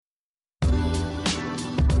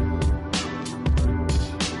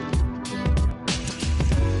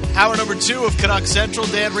Hour number 2 of Canuck Central.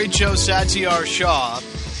 Dan Riccio, Satyar Shah.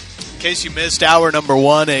 In case you missed hour number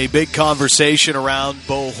 1, a big conversation around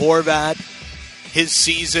Bo Horvat, his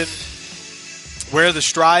season, where the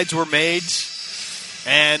strides were made,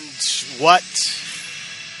 and what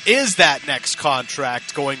is that next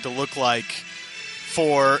contract going to look like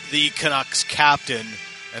for the Canucks captain,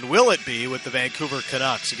 and will it be with the Vancouver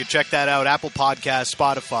Canucks? You can check that out, Apple Podcasts,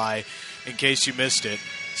 Spotify, in case you missed it.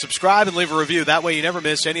 Subscribe and leave a review. That way you never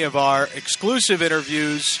miss any of our exclusive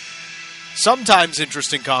interviews, sometimes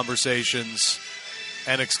interesting conversations,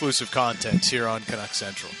 and exclusive content here on Canuck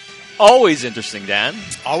Central. Always interesting, Dan.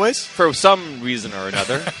 Always? For some reason or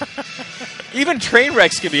another. Even train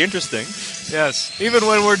wrecks can be interesting. Yes, even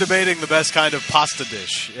when we're debating the best kind of pasta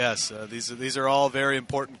dish. Yes, these are all very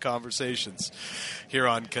important conversations here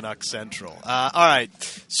on Canuck Central. All right,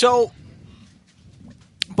 so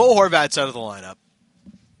Bo Horvat's out of the lineup.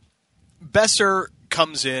 Besser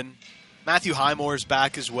comes in. Matthew Highmore's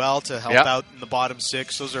back as well to help out in the bottom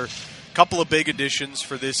six. Those are a couple of big additions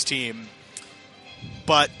for this team.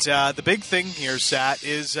 But the big thing here, Sat,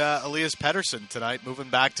 is Elias Pettersson tonight, moving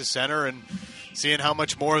back to center and seeing how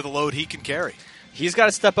much more of the load he can carry. He's got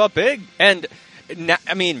to step up big. And,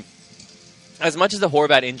 I mean, as much as the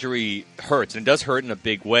Horvat injury hurts, and it does hurt in a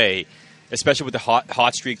big way, especially with the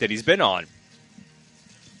hot streak that he's been on,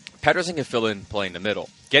 Pettersson can fill in playing the middle.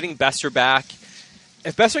 Getting Besser back,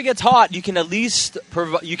 if Besser gets hot, you can at least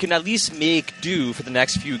make do for the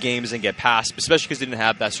next few games and get past, especially because they didn't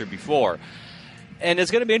have Besser before. And it's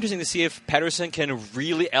going to be interesting to see if Pettersson can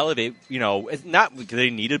really elevate, not because they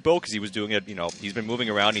needed Bo, because he was doing it, he's been moving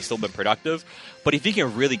around, he's still been productive. But if he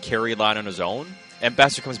can really carry a line on his own, and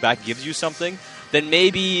Besser comes back and gives you something, then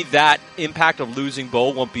maybe that impact of losing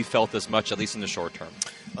Bo won't be felt as much, at least in the short term.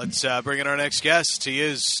 Let's bring in our next guest. He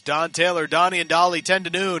is Don Taylor, Donnie and Dolly, 10 to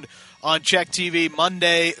noon on Czech TV,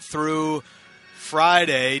 Monday through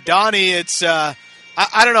Friday. Donnie, it's, I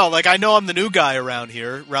don't know, I know I'm the new guy around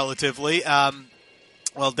here, relatively.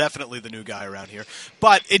 Well, definitely the new guy around here.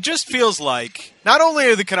 But it just feels like not only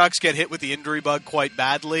are the Canucks get hit with the injury bug quite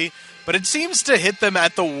badly, but it seems to hit them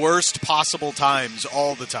at the worst possible times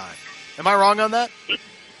all the time. Am I wrong on that?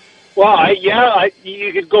 Well,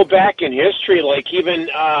 you could go back in history, even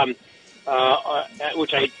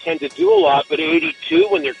which I tend to do a lot, but 82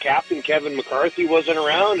 when their captain, Kevin McCarthy, wasn't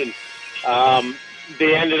around, and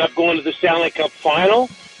they ended up going to the Stanley Cup final.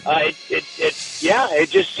 It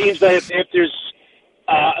just seems that if there's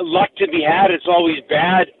luck to be had, it's always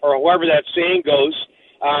bad, or however that saying goes,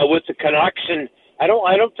 with the Canucks. And I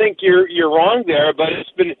don't think you're wrong there, but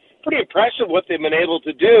it's been pretty impressive what they've been able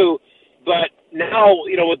to do. But now,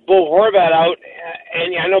 with Bo Horvat out,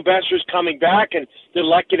 and I know Besser's coming back, and they're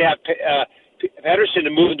lucky to have Pettersson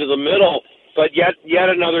to move into the middle. But yet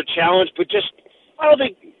another challenge. But just, I don't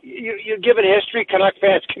think you're given history, Canuck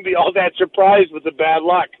fans can be all that surprised with the bad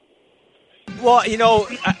luck. Well,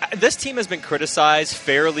 this team has been criticized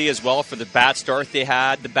fairly as well for the bad start they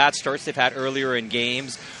had, the bad starts they've had earlier in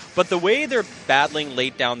games. But the way they're battling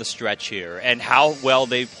late down the stretch here and how well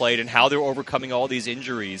they've played and how they're overcoming all these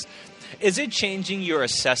injuries, is it changing your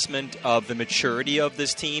assessment of the maturity of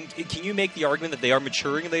this team? Can you make the argument that they are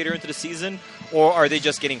maturing later into the season, or are they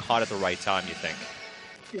just getting hot at the right time, you think?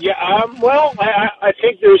 Yeah, I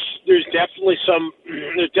think there's definitely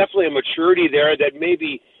a maturity there that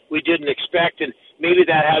maybe we didn't expect, and maybe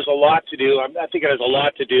that has a lot to do. I think it has a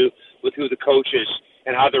lot to do with who the coach is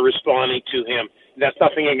and how they're responding to him. And that's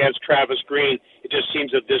nothing against Travis Green. It just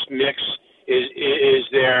seems that this mix is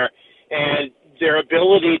there, and their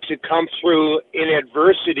ability to come through in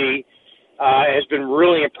adversity has been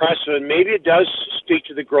really impressive. And maybe it does speak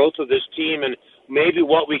to the growth of this team and maybe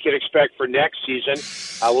what we can expect for next season.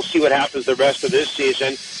 We'll see what happens the rest of this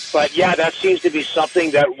season. But, yeah, that seems to be something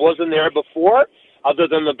that wasn't there before. Other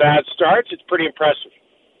than the bad starts, it's pretty impressive.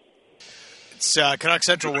 It's Canuck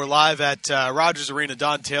Central. We're live at Rogers Arena.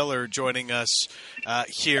 Don Taylor joining us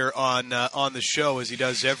here on the show, as he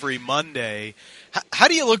does every Monday. How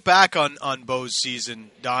do you look back on Bo's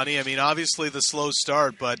season, Donnie? I mean, obviously the slow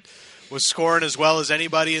start, but was scoring as well as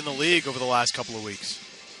anybody in the league over the last couple of weeks.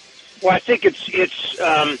 Well, I think it's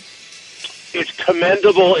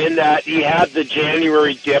commendable in that he had the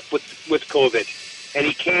January dip with COVID, and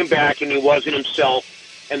he came back and he wasn't himself,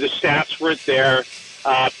 and the stats weren't there.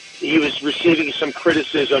 He was receiving some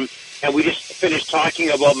criticism, and we just finished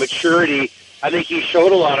talking about maturity. I think he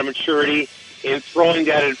showed a lot of maturity in throwing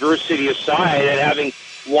that adversity aside and having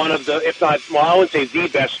one of the, if not, well, I wouldn't say the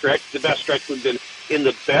best stretch. The best stretch would have been in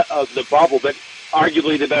the bubble, but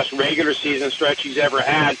arguably the best regular season stretch he's ever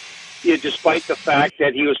had, despite the fact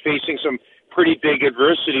that he was facing some pretty big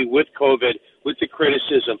adversity with COVID, with the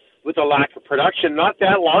criticism. with the lack of production not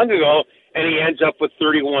that long ago, and he ends up with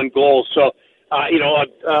 31 goals. So,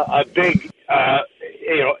 a big,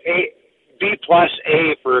 B plus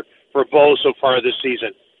A for Bo so far this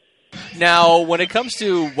season. Now, when it comes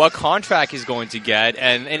to what contract he's going to get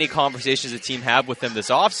and any conversations the team have with him this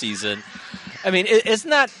offseason, I mean, isn't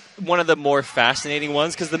that one of the more fascinating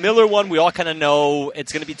ones? Because the Miller one, we all kind of know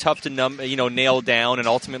it's going to be tough to nail down, and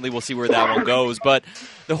ultimately we'll see where that one goes. But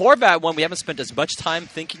the Horvat one, we haven't spent as much time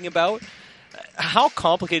thinking about. How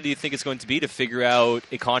complicated do you think it's going to be to figure out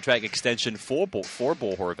a contract extension for Bo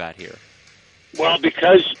Horvat here? Well,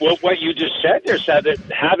 because what you just said there, said that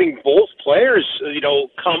having both players,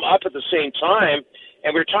 come up at the same time,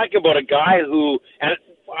 and we're talking about a guy who, and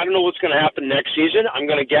I don't know what's going to happen next season. I'm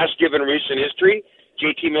going to guess, given recent history,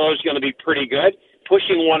 JT Miller's going to be pretty good,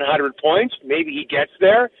 pushing 100 points. Maybe he gets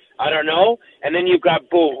there. I don't know. And then you've got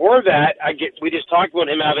Bo Horvat. We just talked about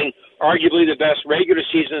him having arguably the best regular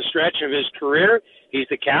season stretch of his career. He's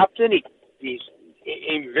the captain. He's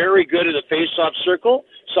very good in the face-off circle,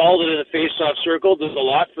 solid in the face-off circle, does a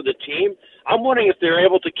lot for the team. I'm wondering if they're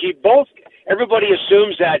able to keep both. Everybody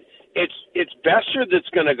assumes that it's Boeser that's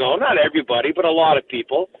going to go. Not everybody, but a lot of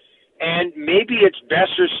people. And maybe it's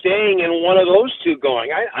Boeser staying and one of those two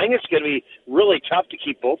going. I think it's going to be really tough to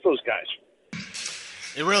keep both those guys.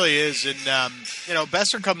 It really is. And,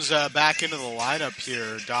 Boeser comes back into the lineup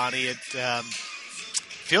here, Donnie. It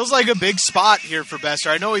feels like a big spot here for Boeser.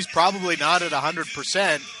 I know he's probably not at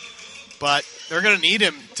 100%, but they're going to need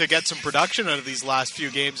him to get some production out of these last few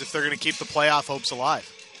games if they're going to keep the playoff hopes alive.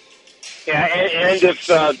 Yeah, and if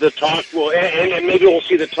the talk will, and maybe we'll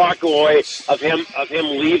see the talk go away of him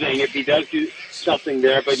leaving if he does do something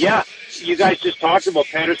there. But yeah, you guys just talked about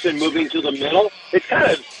Pettersson moving to the middle. It's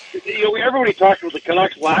kind of, everybody talks about the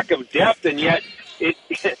Canucks' lack of depth, and yet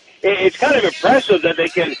it's kind of impressive that they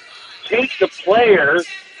can take the player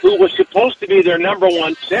who was supposed to be their number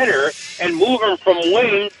one center and move him from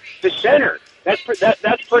wing to center. That's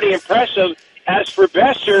pretty impressive. As for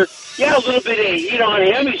Boeser, yeah, a little bit of heat on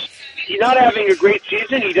him. He's not having a great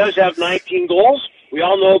season. He does have 19 goals. We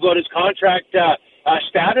all know about his contract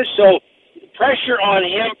status. So pressure on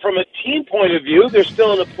him from a team point of view. They're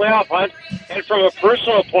still in the playoff hunt. And from a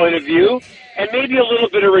personal point of view, and maybe a little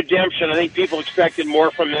bit of redemption. I think people expected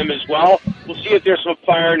more from him as well. We'll see if there's some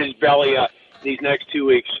fire in his belly these next 2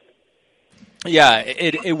 weeks. Yeah,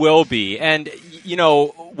 it will be. And,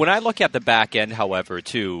 when I look at the back end, however,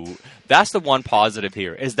 too, that's the one positive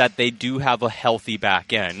here, is that they do have a healthy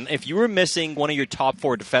back end. If you were missing one of your top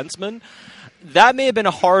four defensemen, that may have been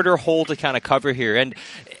a harder hole to kind of cover here. And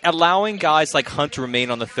allowing guys like Hunt to remain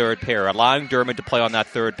on the third pair, allowing Dermott to play on that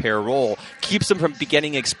third pair role, keeps them from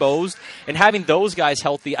getting exposed. And having those guys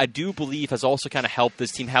healthy, I do believe, has also kind of helped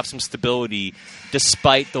this team have some stability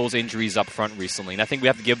despite those injuries up front recently. And I think we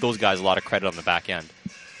have to give those guys a lot of credit on the back end.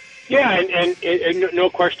 Yeah, and no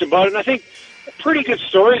question about it. And I think a pretty good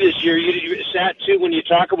story this year, you sat too, when you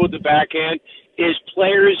talk about the back end, is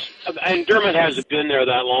players, and Dermott hasn't been there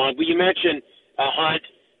that long, but you mentioned Hunt,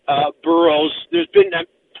 Burrows. There's been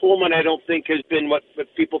Pullman, I don't think, has been what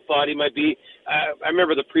people thought he might be. I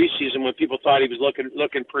remember the preseason when people thought he was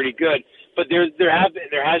looking pretty good. But there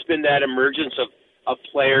has been that emergence of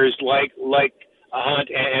players like Hunt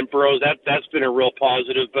and Burrows. That's been a real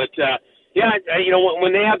positive. But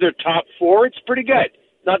when they have their top four, it's pretty good.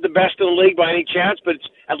 Not the best in the league by any chance, but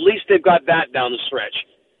at least they've got that down the stretch.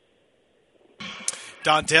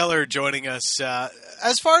 Don Taylor joining us.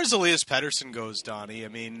 As far as Elias Pettersson goes, Donnie, I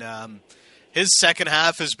mean, his second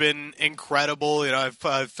half has been incredible.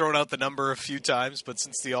 I've thrown out the number a few times, but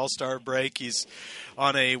since the All-Star break, he's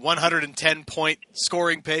on a 110-point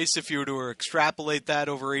scoring pace. If you were to extrapolate that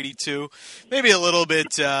over 82, maybe a little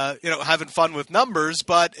bit, having fun with numbers,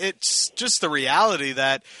 but it's just the reality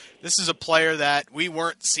that this is a player that we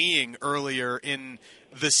weren't seeing earlier in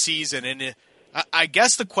the season, and I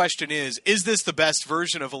guess the question is this the best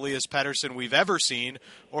version of Elias Pettersson we've ever seen,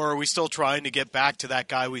 or are we still trying to get back to that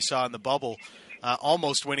guy we saw in the bubble,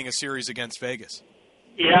 almost winning a series against Vegas?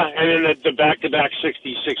 Yeah, and then the back-to-back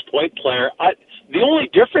 66-point player. The only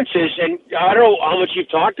difference is, and I don't know how much you've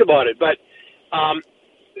talked about it, but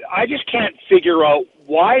I just can't figure out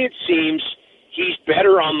why it seems he's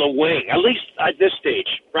better on the wing, at least at this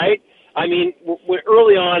stage, right? I mean,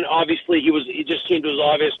 early on, obviously, he just seemed it was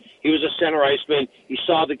obvious he was a center iceman. He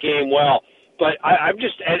saw the game well. But I'm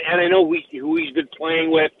just, and I know who he's been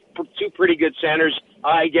playing with, two pretty good centers.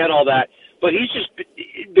 I get all that. But he's just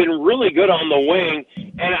been really good on the wing.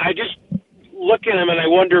 And I just look at him and I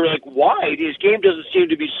wonder, why? His game doesn't seem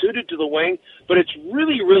to be suited to the wing, but it's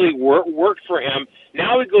really, really worked for him.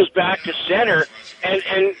 Now he goes back to center.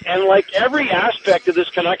 And like every aspect of this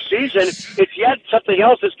Canucks season, it's yet something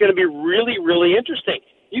else that's going to be really, really interesting.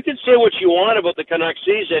 You can say what you want about the Canucks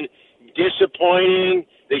season, disappointing,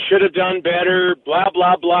 they should have done better, blah,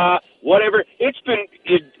 blah, blah, whatever. It's been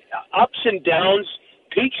ups and downs,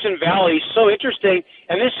 peaks and valleys, so interesting.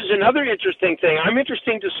 And this is another interesting thing. I'm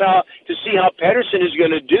interested to see how Pettersson is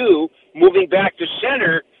going to do moving back to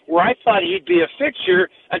center, where I thought he'd be a fixture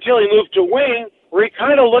until he moved to wing, where he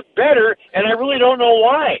kind of looked better, and I really don't know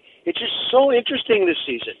why. It's just so interesting this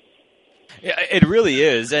season. Yeah, it really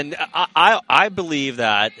is, and I believe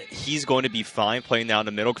that he's going to be fine playing down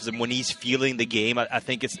the middle, because when he's feeling the game, I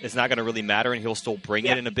think it's not going to really matter, and he'll still bring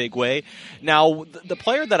it in a big way. Now, the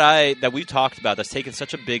player that we talked about that's taken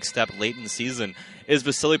such a big step late in the season is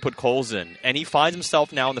Vasily Podkolzin, and he finds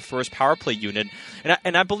himself now in the first power play unit,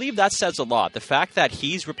 and I believe that says a lot. The fact that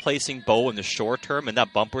he's replacing Bo in the short term in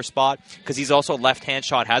that bumper spot, because he's also a left-hand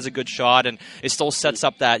shot, has a good shot, and it still sets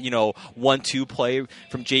up that 1-2 play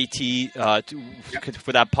from JT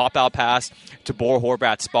for that pop-out pass to Bo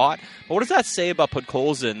Horvat's spot. But what does that say about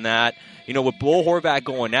Podkolzin that, with Bo Horvat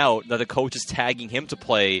going out, that the coach is tagging him to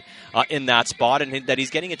play in that spot, and that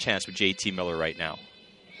he's getting a chance with JT Miller right now?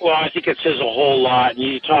 Well, I think it says a whole lot.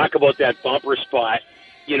 You talk about that bumper spot,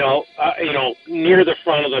 near the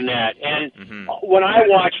front of the net. And when I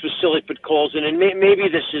watch Vasily Podkolzin, and maybe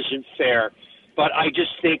this isn't fair, but I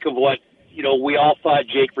just think of what we all thought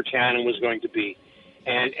Jake Virtanen was going to be.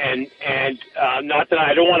 And not that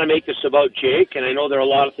I don't want to make this about Jake, and I know there are a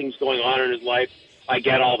lot of things going on in his life. I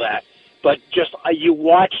get all that, but just you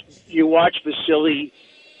watch Vasily,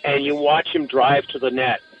 and you watch him drive to the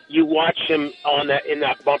net. You watch him in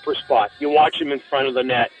that bumper spot. You watch him in front of the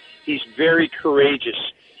net. He's very courageous.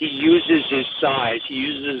 He uses his size. He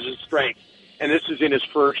uses his strength. And this is in his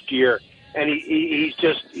first year. And he's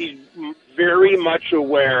very much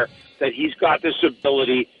aware that he's got this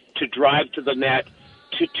ability to drive to the net,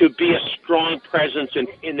 to be a strong presence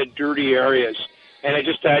in the dirty areas. And I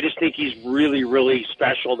just think he's really, really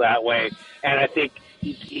special that way. And I think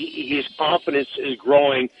his confidence is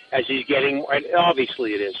growing as he's getting, and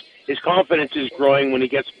obviously it is. His confidence is growing when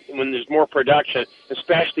there's more production,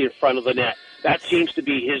 especially in front of the net. That seems to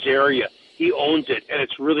be his area. He owns it, and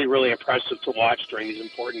it's really, really impressive to watch during these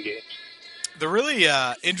important games. The really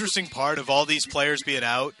interesting part of all these players being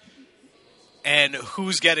out and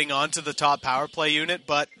who's getting onto the top power play unit,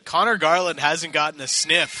 but Connor Garland hasn't gotten a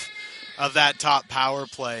sniff of that top power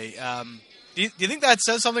play. Do you think that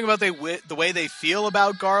says something about the way they feel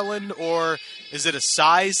about Garland, or is it a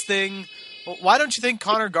size thing? Why don't you think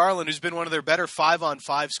Connor Garland, who's been one of their better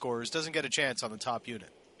 5-on-5 scorers, doesn't get a chance on the top unit?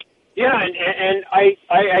 Yeah, and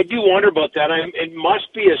I do wonder about that. It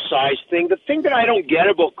must be a size thing. The thing that I don't get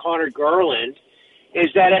about Connor Garland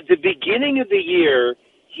is that at the beginning of the year,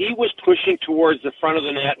 he was pushing towards the front of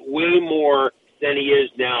the net way more than he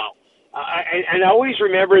is now. And I always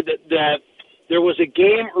remember that there was a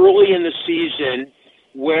game early in the season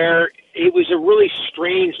where it was a really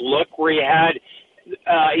strange look where he had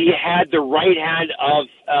the right hand of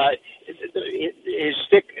his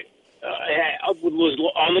stick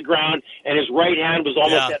was on the ground, and his right hand was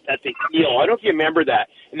almost at the heel. I don't know if you remember that.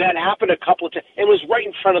 And that happened a couple of times. It was right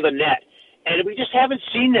in front of the net. And we just haven't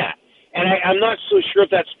seen that. And I'm not so sure if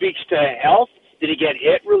that speaks to health. Did he get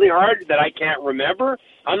hit really hard that I can't remember?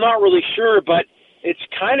 I'm not really sure, but it's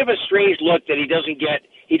kind of a strange look that he doesn't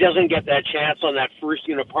get that chance on that first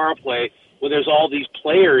unit power play where there's all these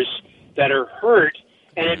players that are hurt,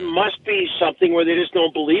 and it must be something where they just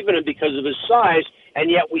don't believe in him because of his size,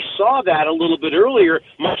 and yet we saw that a little bit earlier,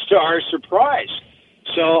 much to our surprise.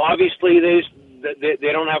 So obviously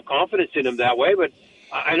they don't have confidence in him that way, but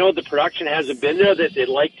I know the production hasn't been there that they'd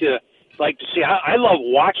like to see. I love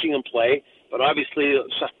watching him play, but obviously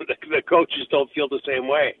the coaches don't feel the same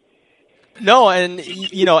way. No, and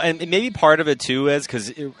and maybe part of it too is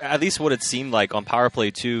because at least what it seemed like on power play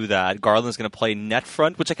 2 that Garland's going to play net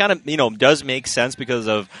front, which I kind of does make sense because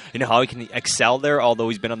of how he can excel there. Although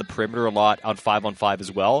he's been on the perimeter a lot on 5-on-5 as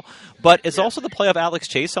well. But it's also the play of Alex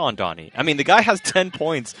Chiasson, Donnie. I mean, the guy has 10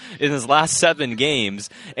 points in his last 7 games,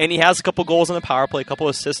 and he has a couple goals on the power play, a couple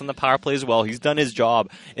assists on the power play as well. He's done his job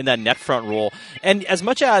in that net front role. And as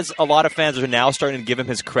much as a lot of fans are now starting to give him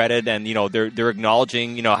his credit, and they're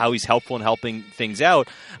acknowledging how he's helpful in helping things out,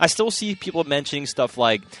 I still see people mentioning stuff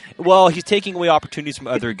like, well, he's taking away opportunities from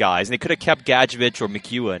other guys, and they could have kept Gadjevich or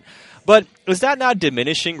McEwen. But is that not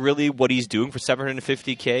diminishing really what he's doing for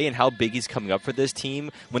 $750K and how big he's coming up for this team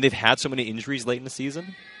when they've had so many injuries late in the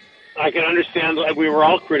season? I can understand. Like, we were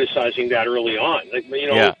all criticizing that early on.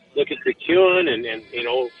 Look at McEwen, and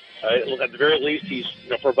at the very least, he's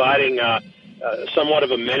providing somewhat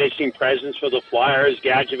of a menacing presence for the Flyers.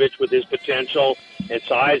 Gadjevich with his potential and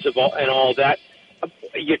size and all that.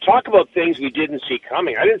 You talk about things we didn't see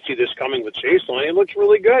coming. I didn't see this coming with Chase Long. He looked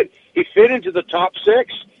really good. He fit into the top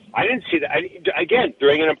 6. I didn't see that. Again,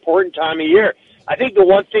 during an important time of year. I think the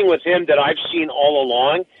one thing with him that I've seen all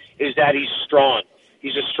along is that he's strong.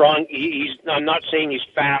 He's a strong. I'm not saying he's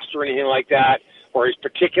fast or anything like that, or he's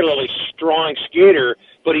particularly strong skater,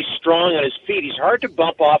 but he's strong on his feet. He's hard to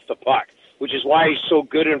bump off the puck, which is why he's so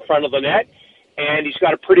good in front of the net, and he's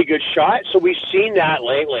got a pretty good shot. So we've seen that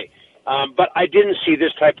lately. But I didn't see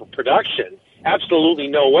this type of production. Absolutely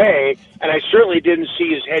no way. And I certainly didn't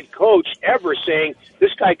see his head coach ever saying,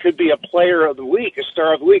 this guy could be a player of the week, a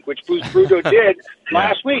star of the week, which Bruce Boudreau did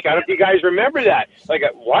last week. I don't know if you guys remember that. Like,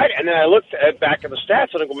 what? And then I looked back at the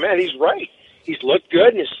stats, and I go, man, he's right. He's looked good,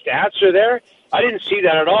 and his stats are there. I didn't see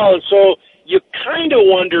that at all. And so you kind of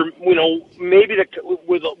wonder, maybe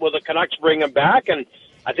will the Canucks bring him back? And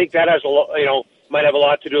I think that has might have a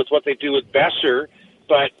lot to do with what they do with Besser.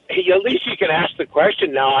 But at least you can ask the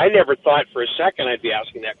question now. I never thought for a second I'd be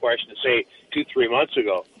asking that question, say, 2-3 months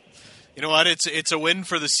ago. You know what? It's a win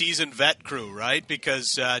for the seasoned vet crew, right?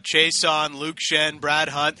 Because Chiasson, Luke Schenn, Brad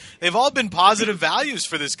Hunt, they've all been positive values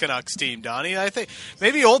for this Canucks team, Donnie. I think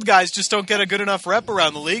maybe old guys just don't get a good enough rep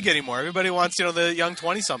around the league anymore. Everybody wants, the young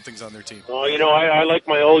 20-somethings on their team. Well, I like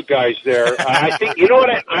my old guys there. I think, what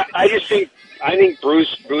I think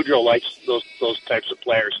Bruce Boudreau likes those types of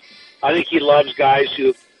players. I think he loves guys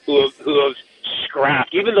who have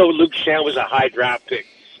scrapped, even though Luke Schenn was a high draft pick,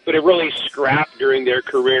 but it really scrapped during their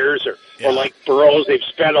careers, or like Burrows, they've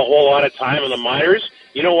spent a whole lot of time in the minors.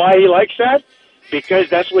 You know why he likes that? Because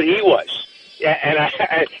that's what he was. And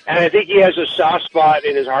I think he has a soft spot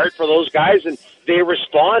in his heart for those guys, and they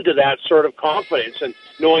respond to that sort of confidence and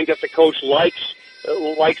knowing that the coach likes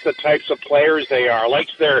the types of players they are,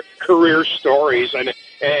 likes their career stories, and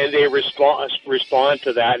they respond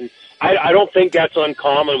to that. And I don't think that's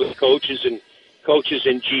uncommon with coaches and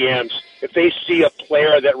GMs. If they see a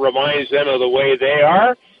player that reminds them of the way they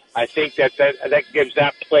are, I think that gives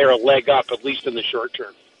that player a leg up, at least in the short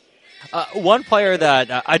term. One player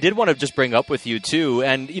that I did want to just bring up with you, too,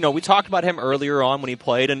 and, we talked about him earlier on when he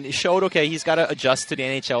played, and he showed, he's got to adjust to the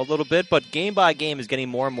NHL a little bit, but game by game is getting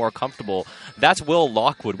more and more comfortable. That's Will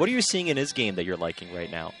Lockwood. What are you seeing in his game that you're liking right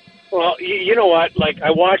now? Well, you know what? Like, I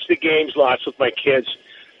watch the games lots with my kids,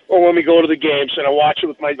 or when we go to the games, and I watch it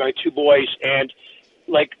with my two boys, and,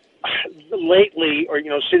 like, lately, or,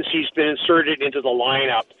 since he's been inserted into the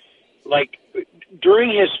lineup, like, during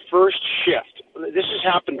his first shift, this has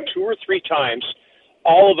happened 2 or 3 times,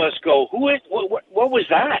 all of us go, what was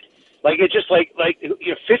that? Like, it's just like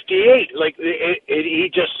 58, like,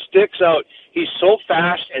 he just sticks out. He's so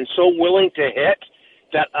fast and so willing to hit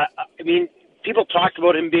that, people talked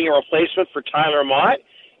about him being a replacement for Tyler Mott.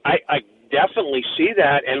 I definitely see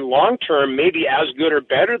that, and long term, maybe as good or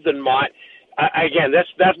better than Mott. Again,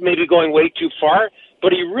 that's maybe going way too far,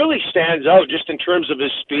 but he really stands out just in terms of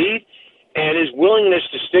his speed and his willingness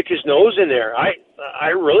to stick his nose in there. I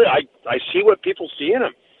see what people see in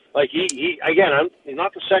him. Like he's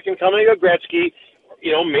not the second coming of Gretzky.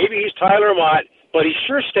 Maybe he's Tyler Mott, but he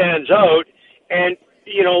sure stands out. And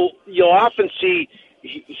you'll often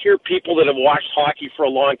hear people that have watched hockey for a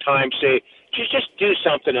long time say, just do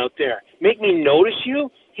something out there. Make me notice you.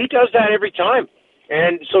 He does that every time.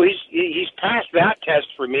 And so he's passed that test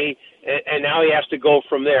for me, and now he has to go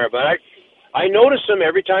from there. But I notice him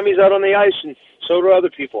every time he's out on the ice, and so do other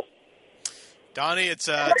people. Donnie, it's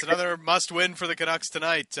another must-win for the Canucks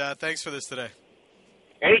tonight. Thanks for this today.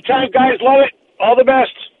 Anytime, guys. Love it. All the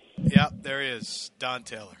best. Yeah, there he is, Don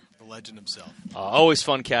Taylor, the legend himself. Always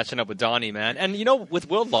fun catching up with Donnie, man. And, with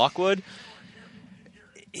Will Lockwood,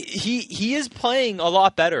 he is playing a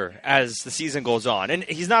lot better as the season goes on. And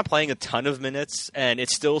he's not playing a ton of minutes, and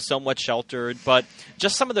it's still somewhat sheltered. But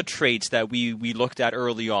just some of the traits that we looked at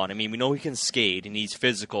early on. We know he can skate, and he's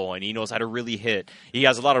physical, and he knows how to really hit. He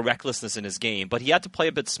has a lot of recklessness in his game. But he had to play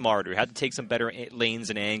a bit smarter. He had to take some better lanes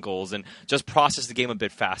and angles and just process the game a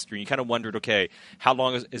bit faster. And you kind of wondered, how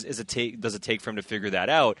long does it take for him to figure that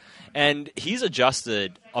out? And he's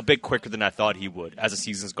adjusted a bit quicker than I thought he would as the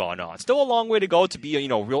season's gone on. Still a long way to go to be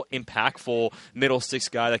a real impactful middle six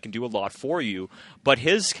guy that can do a lot for you. But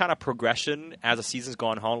his kind of progression as the season's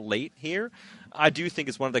gone on late here, I do think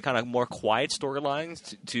is one of the kind of more quiet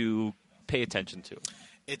storylines to pay attention to.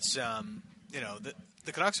 It's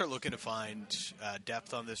the Canucks are looking to find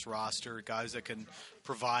depth on this roster, guys that can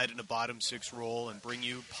provide in a bottom six role and bring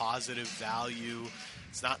you positive value.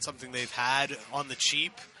 It's not something they've had on the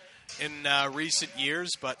cheap in recent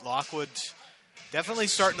years, but Lockwood definitely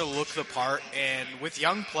starting to look the part. And with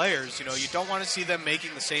young players, you don't want to see them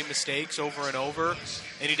making the same mistakes over and over,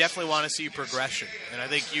 and you definitely want to see progression. And I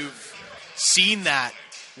think you've seen that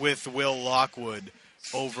with Will Lockwood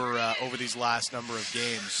over these last number of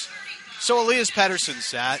games. So Elias Pettersson,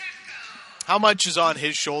 Sat, how much is on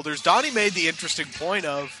his shoulders? Donnie made the interesting point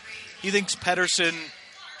of he thinks Pettersson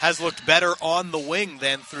has looked better on the wing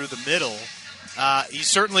than through the middle. He's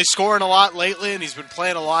certainly scoring a lot lately, and he's been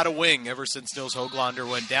playing a lot of wing ever since Nils Höglander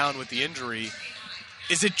went down with the injury.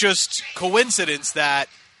 Is it just coincidence that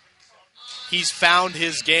he's found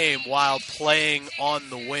his game while playing on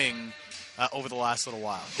the wing over the last little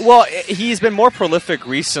while? Well, he's been more prolific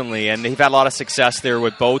recently, and they've had a lot of success there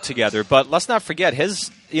with Bo together. But let's not forget his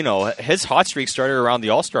hot streak started around the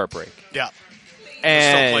All-Star break. Yeah.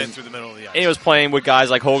 And still playing through the middle of the ice. He was playing with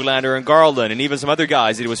guys like Höglander and Garland, and even some other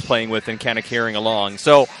guys that he was playing with and kind of carrying along.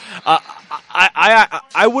 So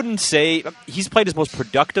I wouldn't say he's played his most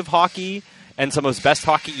productive hockey and some of his best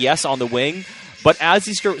hockey, yes, on the wing. But as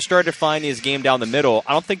he started to find his game down the middle,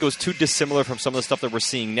 I don't think it was too dissimilar from some of the stuff that we're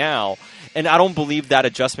seeing now. And I don't believe that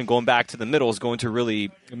adjustment going back to the middle is going to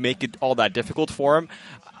really make it all that difficult for him.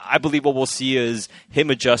 I believe what we'll see is him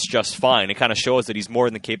adjust just fine. It kind of shows that he's more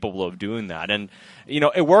than capable of doing that. And,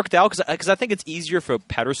 it worked out because I think it's easier for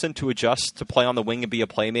Pettersson to adjust to play on the wing and be a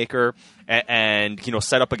playmaker and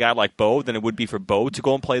set up a guy like Bo than it would be for Bo to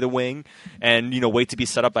go and play the wing and, wait to be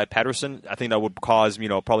set up by Pettersson. I think that would cause,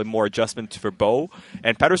 probably more adjustment for Bo.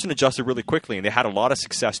 And Pettersson adjusted really quickly, and they had a lot of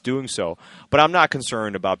success doing so. But I'm not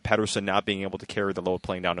concerned about Pettersson not being able to carry the load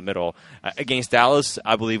playing down the middle. Against Dallas,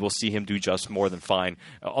 I believe we'll see him do just more than fine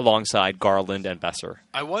alongside Garland and Besser.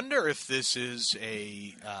 I wonder if this is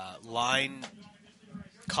a line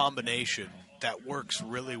combination that works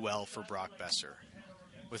really well for Brock Besser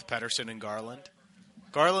with Pettersson and Garland.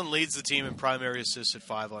 Garland leads the team in primary assists at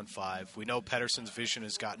 5-on-5. We know Pettersson's vision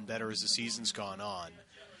has gotten better as the season's gone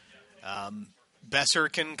on. Besser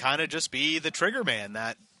can kind of just be the trigger man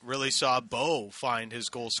that really saw Bo find his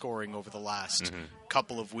goal scoring over the last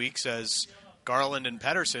couple of weeks as Garland and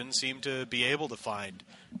Pettersson seem to be able to find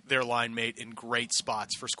their line mate in great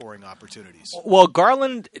spots for scoring opportunities. Well,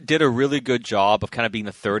 Garland did a really good job of kind of being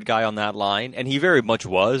the third guy on that line, and he very much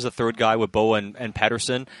was a third guy with Bo and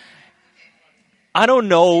Pettersson. I don't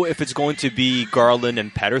know if it's going to be Garland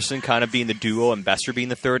and Pettersson kind of being the duo and Besser being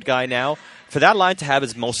the third guy now. For that line to have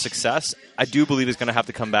its most success, I do believe it's going to have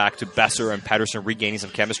to come back to Besser and Pettersson regaining some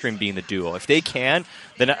chemistry and being the duo. If they can,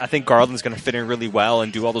 then I think Garland's going to fit in really well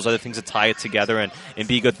and do all those other things to tie it together and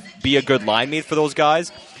be a good line mate for those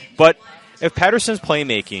guys. But if Pettersson's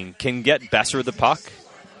playmaking can get Besser the puck,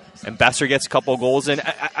 and Besser gets a couple of goals in,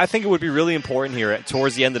 I think it would be really important here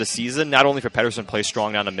towards the end of the season, not only for Pettersson to play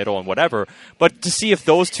strong down the middle and whatever, but to see if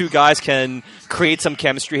those two guys can create some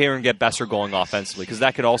chemistry here and get Besser going offensively, because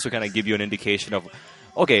that could also kind of give you an indication of,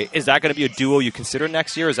 okay, is that going to be a duo you consider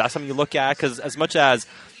next year? Is that something you look at? Because as much as,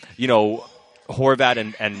 Horvat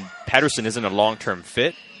and Pettersson isn't a long-term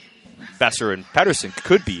fit, Besser and Pettersson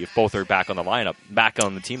could be if both are back on the lineup, back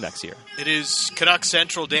on the team next year. It is Canuck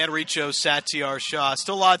Central, Dan Riccio, Satyar Shah.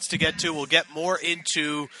 Still lots to get to. We'll get more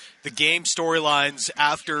into the game storylines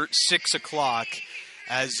after 6 o'clock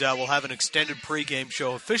as we'll have an extended pregame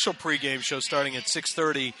show, official pregame show starting at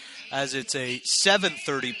 6:30 as it's a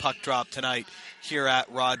 7:30 puck drop tonight here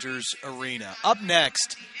at Rogers Arena. Up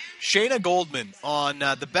next, Shayna Goldman on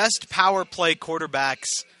the best power play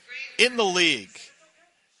quarterbacks in the league.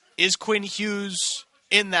 Is Quinn Hughes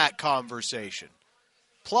in that conversation?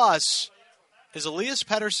 Plus, is Elias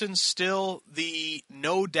Pettersson still the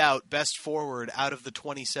no doubt best forward out of the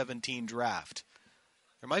 2017 draft?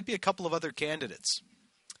 There might be a couple of other candidates.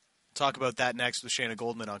 We'll talk about that next with Shayna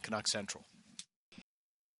Goldman on Canuck Central.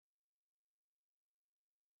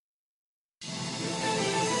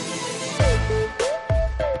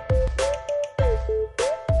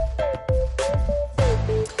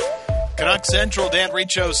 Canuck Central, Dan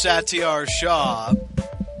Riccio, Satyar Shah.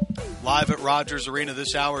 Live at Rogers Arena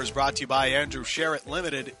this hour is brought to you by Andrew Sherritt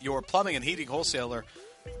Limited, your plumbing and heating wholesaler.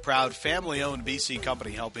 Proud family-owned BC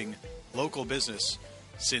company helping local business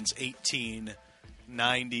since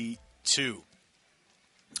 1892.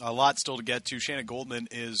 A lot still to get to. Shayna Goldman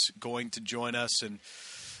is going to join us. And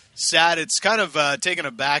Sad, it's kind of taken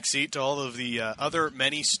a backseat to all of the other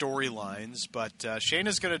many storylines. But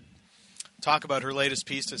Shayna's going to talk about her latest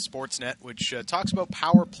piece to Sportsnet, which talks about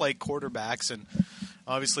power play quarterbacks, and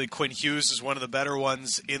obviously Quinn Hughes is one of the better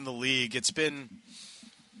ones in the league. It's been,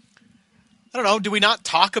 I don't know, do we not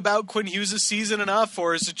talk about Quinn Hughes' season enough,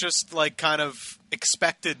 or is it just like kind of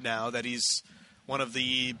expected now that he's one of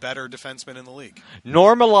the better defensemen in the league.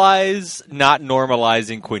 Normalize not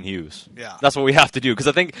normalizing Quinn Hughes. Yeah. That's what we have to do, because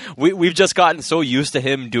I think we've just gotten so used to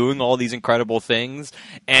him doing all these incredible things,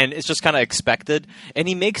 and it's just kind of expected, and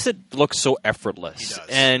he makes it look so effortless. He does.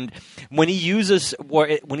 And when he uses,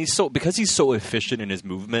 because he's so efficient in his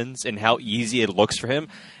movements and how easy it looks for him,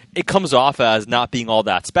 it comes off as not being all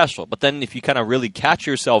that special. But then if you kind of really catch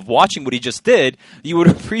yourself watching what he just did, you would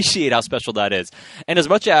appreciate how special that is. And as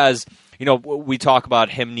much as, we talk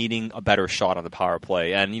about him needing a better shot on the power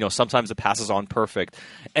play, and, sometimes the passes aren't perfect.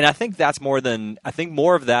 And I think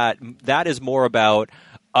more of that is more about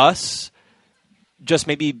us just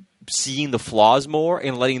maybe seeing the flaws more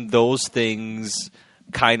and letting those things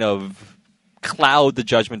kind of cloud the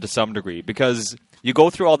judgment to some degree, because you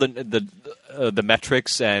go through all the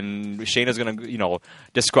metrics, and Shayna's going to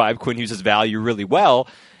describe Quinn Hughes' value really well,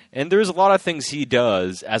 and there's a lot of things he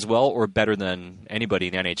does as well or better than anybody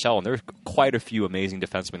in NHL, and there's quite a few amazing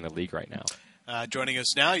defensemen in the league right now. Joining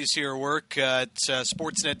us now, you see her work at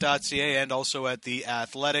Sportsnet.ca and also at The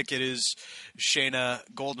Athletic. It is Shayna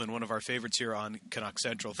Goldman, one of our favorites here on Canuck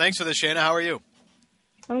Central. Thanks for this, Shayna. How are you?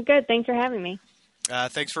 I'm good. Thanks for having me.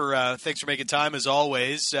 Thanks for making time, as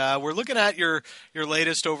always. We're looking at your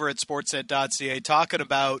latest over at Sportsnet.ca, talking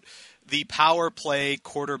about the power play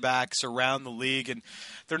quarterbacks around the league, and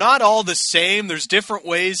they're not all the same. There's different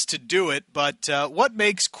ways to do it, but what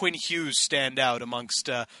makes Quinn Hughes stand out amongst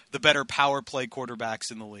the better power play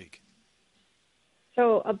quarterbacks in the league?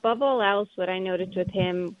 So above all else, what I noticed with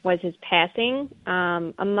him was his passing.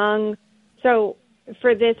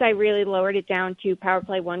 For this, I really lowered it down to power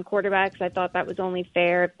play one quarterbacks. I thought that was only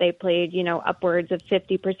fair if they played, upwards of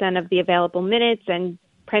 50% of the available minutes and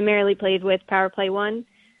primarily played with power play one,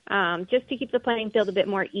 just to keep the playing field a bit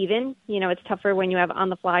more even. It's tougher when you have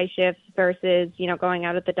on-the-fly shifts versus, going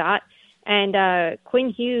out at the dot. And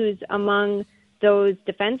Quinn Hughes, among those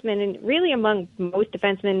defensemen, and really among most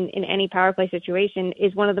defensemen in any power play situation,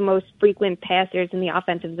 is one of the most frequent passers in the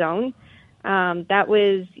offensive zone. That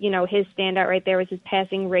was, his standout right there was his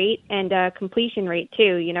passing rate and completion rate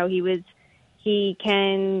too. He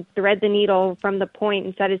can thread the needle from the point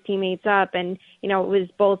and set his teammates up, and it was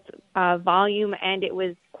both volume and it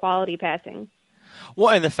was quality passing. Well,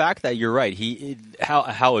 and the fact that you're right,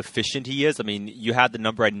 how efficient he is. I mean, you had the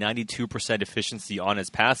number at 92% efficiency on his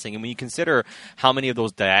passing, and when you consider how many of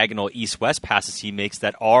those diagonal east-west passes he makes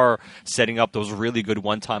that are setting up those really good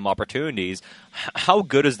one-time opportunities, how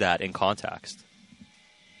good is that in context?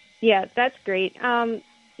 Yeah, that's great.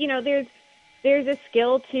 There's a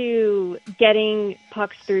skill to getting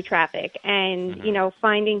pucks through traffic and,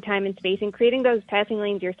 finding time and space and creating those passing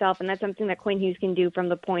lanes yourself. And that's something that Quinn Hughes can do from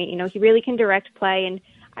the point. He really can direct play. And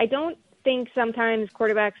I don't think sometimes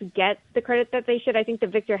quarterbacks get the credit that they should. I think the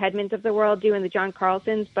Victor Hedmans of the world do and the John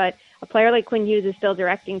Carlsons. But a player like Quinn Hughes is still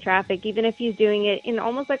directing traffic, even if he's doing it in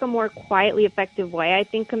almost like a more quietly effective way, I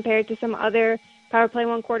think, compared to some other power play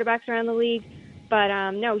one quarterbacks around the league.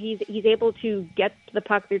 But no, he's able to get the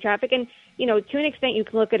puck through traffic. And, to an extent you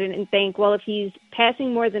can look at it and think, well, if he's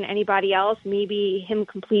passing more than anybody else, maybe him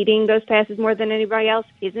completing those passes more than anybody else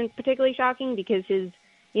isn't particularly shocking because his,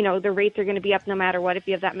 the rates are going to be up no matter what if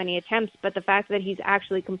you have that many attempts. But the fact that he's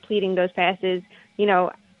actually completing those passes,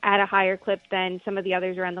 at a higher clip than some of the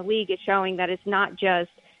others around the league is showing that it's not just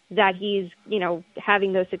that he's,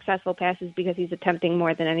 having those successful passes because he's attempting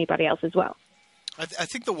more than anybody else as well. I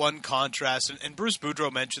think the one contrast, and Bruce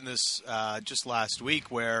Boudreau mentioned this just last week,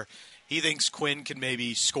 where he thinks Quinn can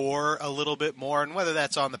maybe score a little bit more, and whether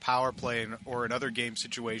that's on the power play or in other game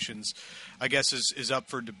situations, I guess is up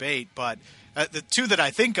for debate. But the two that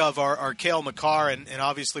I think of are Cale Makar and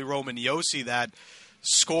obviously Roman Josi, that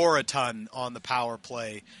score a ton on the power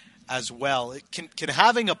play as well. Can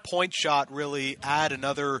having a point shot really add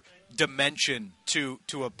another dimension to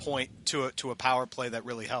a power play that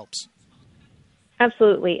really helps?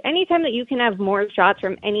 Absolutely. Anytime that you can have more shots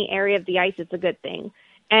from any area of the ice, it's a good thing.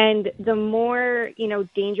 And the more,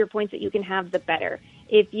 danger points that you can have, the better.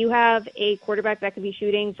 If you have a quarterback that could be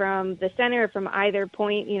shooting from the center or from either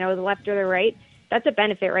point, the left or the right, that's a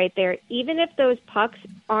benefit right there. Even if those pucks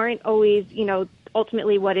aren't always,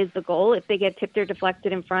 ultimately what is the goal, if they get tipped or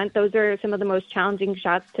deflected in front, those are some of the most challenging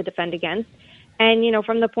shots to defend against. And,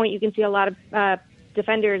 from the point, you can see a lot of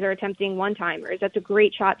defenders are attempting one-timers. That's a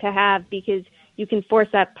great shot to have because you can force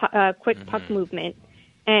that quick puck movement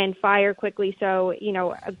and fire quickly so,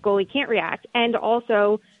 a goalie can't react. And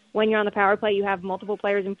also, when you're on the power play, you have multiple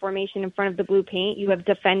players in formation in front of the blue paint. You have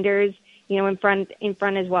defenders, in front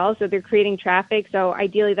as well, so they're creating traffic. So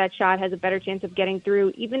ideally, that shot has a better chance of getting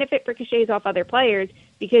through, even if it ricochets off other players,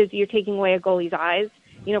 because you're taking away a goalie's eyes.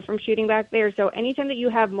 from shooting back there. So anytime that you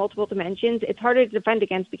have multiple dimensions, it's harder to defend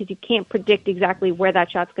against because you can't predict exactly where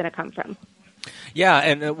that shot's going to come from. Yeah,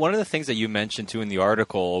 and one of the things that you mentioned too in the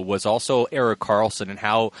article was also Erik Karlsson and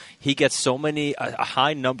how he gets so many a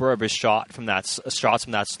high number of his shots from that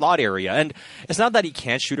slot area. And it's not that he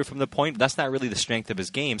can't shoot it from the point, but that's not really the strength of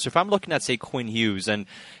his game. So if I'm looking at, say, Quinn Hughes and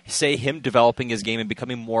say him developing his game and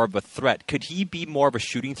becoming more of a threat, could he be more of a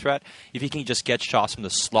shooting threat if he can just get shots from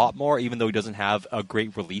the slot more, even though he doesn't have a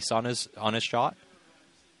great release on his shot?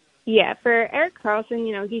 Yeah, for Erik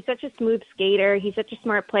Karlsson, he's such a smooth skater. He's such a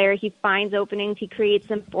smart player. He finds openings. He creates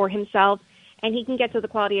them for himself. And he can get to the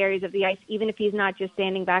quality areas of the ice, even if he's not just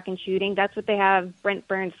standing back and shooting. That's what they have Brent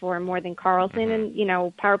Burns for more than Karlsson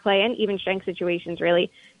and, power play and even strength situations,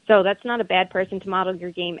 really. So that's not a bad person to model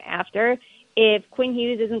your game after. If Quinn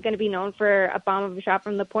Hughes isn't going to be known for a bomb of a shot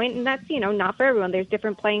from the point, and that's, not for everyone. There's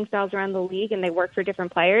different playing styles around the league, and they work for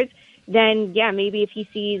different players. Then, yeah, maybe if he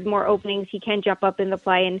sees more openings, he can jump up in the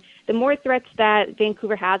play. And the more threats that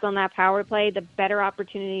Vancouver has on that power play, the better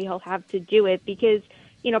opportunity he'll have to do it because,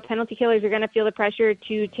 penalty killers are going to feel the pressure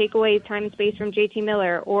to take away time and space from JT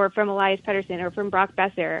Miller or from Elias Pettersson or from Brock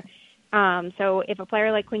Besser. So if a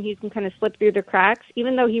player like Quinn Hughes can kind of slip through the cracks,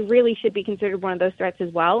 even though he really should be considered one of those threats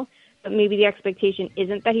as well, but maybe the expectation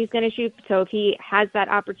isn't that he's going to shoot. So if he has that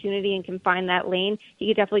opportunity and can find that lane, he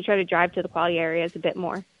could definitely try to drive to the quality areas a bit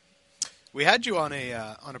more. We had you on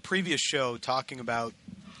a previous show talking about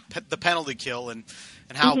the penalty kill and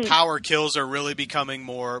how power kills are really becoming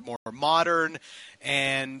more modern.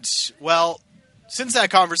 And, well, since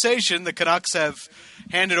that conversation, the Canucks have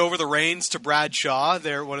handed over the reins to Brad Shaw,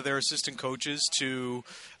 one of their assistant coaches, to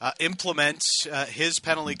implement his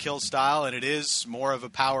penalty kill style, and it is more of a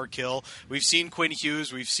power kill. We've seen Quinn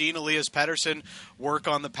Hughes, we've seen Elias Pettersson work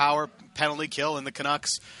on the power penalty kill, and the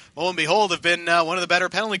Canucks, lo and behold, have been one of the better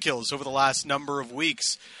penalty kills over the last number of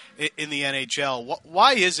weeks in the NHL.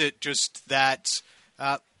 Why is it just that?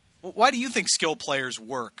 Why do you think skill players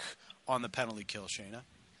work on the penalty kill, Shayna?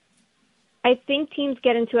 I think teams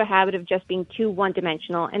get into a habit of just being too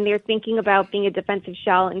one-dimensional, and they're thinking about being a defensive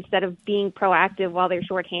shell instead of being proactive while they're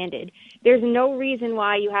shorthanded. There's no reason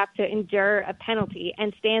why you have to endure a penalty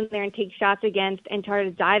and stand there and take shots against and try to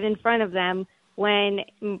dive in front of them when,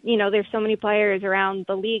 there's so many players around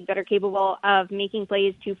the league that are capable of making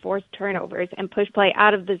plays to force turnovers and push play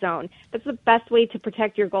out of the zone. That's the best way to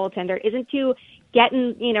protect your goaltender, isn't to get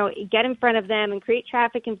in front of them and create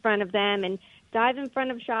traffic in front of them and dive in front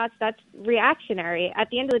of shots. That's reactionary. At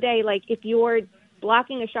the end of the day, if you're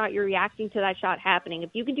blocking a shot, you're reacting to that shot happening.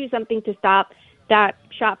 If you can do something to stop that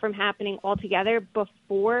shot from happening altogether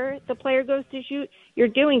before the player goes to shoot, you're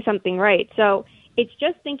doing something right. So it's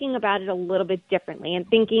just thinking about it a little bit differently and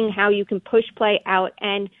thinking how you can push play out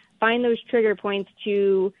and find those trigger points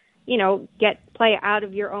to, get play out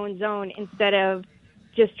of your own zone instead of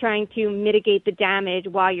just trying to mitigate the damage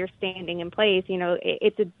while you're standing in place.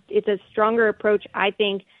 It's a stronger approach, I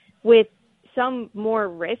think, with some more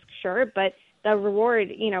risk, sure, but the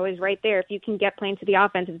reward, is right there. If you can get playing to the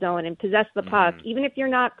offensive zone and possess the puck, even if you're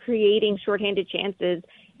not creating shorthanded chances,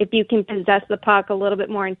 if you can possess the puck a little bit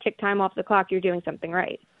more and tick time off the clock, you're doing something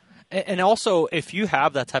right. And also, if you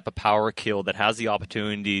have that type of power kill that has the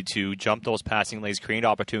opportunity to jump those passing lanes, create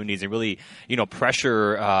opportunities, and really,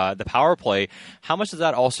 pressure the power play, how much does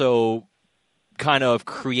that also kind of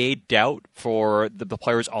create doubt for the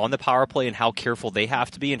players on the power play and how careful they have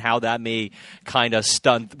to be and how that may kind of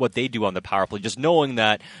stunt what they do on the power play, just knowing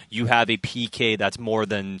that you have a PK that's more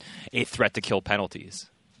than a threat to kill penalties?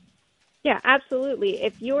 Yeah, absolutely.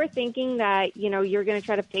 If you're thinking that, you're going to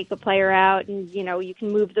try to fake a player out and, you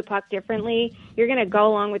can move the puck differently, you're going to go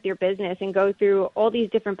along with your business and go through all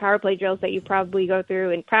these different power play drills that you probably go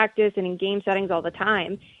through in practice and in game settings all the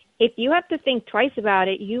time. If you have to think twice about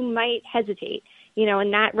it, you might hesitate,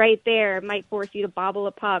 and that right there might force you to bobble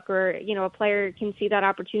a puck or, a player can see that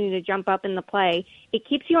opportunity to jump up in the play. It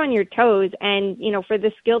keeps you on your toes. And, for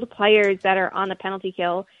the skilled players that are on the penalty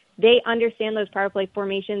kill, they understand those power play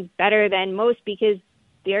formations better than most because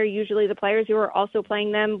they're usually the players who are also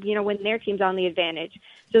playing them, when their team's on the advantage.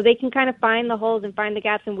 So they can kind of find the holes and find the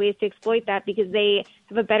gaps and ways to exploit that because they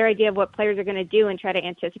have a better idea of what players are going to do and try to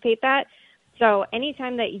anticipate that. So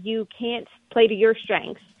anytime that you can't play to your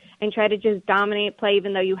strengths and try to just dominate play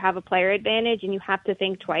even though you have a player advantage and you have to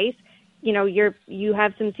think twice, you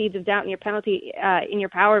have some seeds of doubt in your penalty in your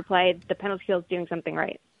power play, the penalty kill is doing something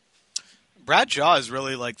right. Brad Shaw is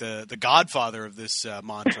really like the godfather of this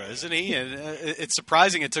mantra, isn't he? And it's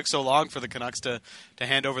surprising it took so long for the Canucks to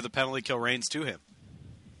hand over the penalty kill reins to him.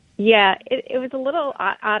 Yeah, it was a little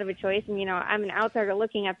odd of a choice. And, I'm an outsider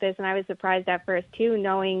looking at this, and I was surprised at first, too,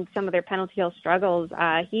 knowing some of their penalty kill struggles.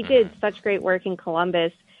 He did such great work in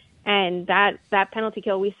Columbus, and that penalty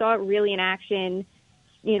kill, we saw it really in action,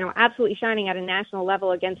 absolutely shining at a national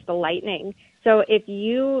level against the Lightning. So if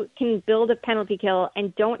you can build a penalty kill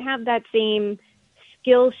and don't have that same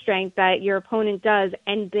skill strength that your opponent does,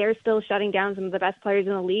 and they're still shutting down some of the best players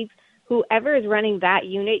in the league, whoever is running that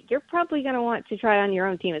unit, you're probably going to want to try on your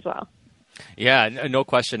own team as well. Yeah, no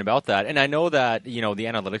question about that. And I know that, the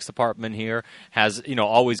analytics department here has,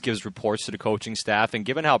 always gives reports to the coaching staff. And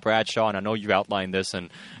given how Bradshaw, and I know you've outlined this, and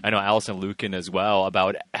I know Allison Lukin as well,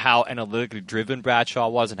 about how analytically driven Bradshaw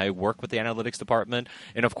was and how he worked with the analytics department.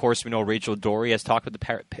 And of course, we know Rachel Dory has talked with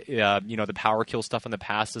the power kill stuff in the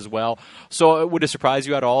past as well. So would it surprise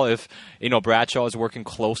you at all if, Bradshaw is working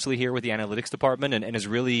closely here with the analytics department and is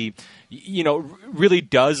really, really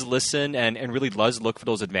does listen and really does look for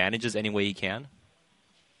those advantages any way he can?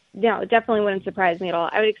 No, it definitely wouldn't surprise me at all.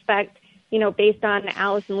 I would expect, based on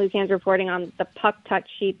Allison Lucan's reporting on the puck touch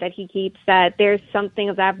sheet that he keeps, that there's something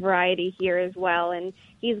of that variety here as well. And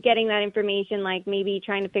he's getting that information, like maybe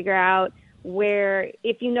trying to figure out where,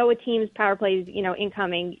 if a team's power play is,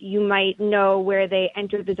 incoming, you might know where they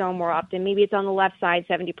enter the zone more often. Maybe it's on the left side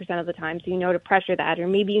 70% of the time, so to pressure that. Or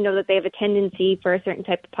maybe that they have a tendency for a certain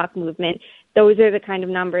type of puck movement. Those are the kind of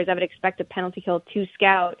numbers I would expect a penalty kill to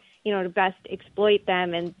scout, to best exploit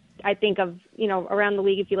them. And I think of, around the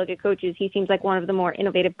league, if you look at coaches, he seems like one of the more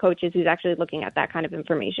innovative coaches who's actually looking at that kind of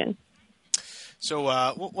information. So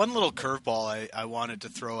one little curveball I wanted to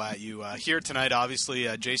throw at you. Here tonight, obviously,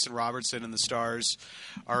 Jason Robertson and the Stars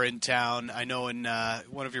are in town. I know in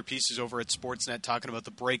one of your pieces over at Sportsnet talking about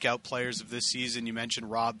the breakout players of this season, you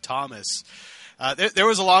mentioned Rob Thomas. There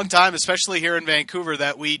was a long time, especially here in Vancouver,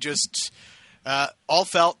 that we just all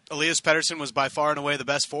felt Elias Pettersson was by far and away the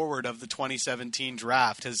best forward of the 2017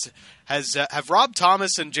 draft. Have Rob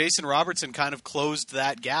Thomas and Jason Robertson kind of closed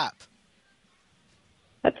that gap?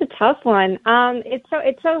 That's a tough one.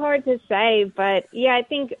 It's so hard to say, but yeah, I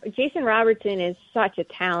think Jason Robertson is such a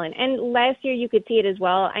talent. And last year you could see it as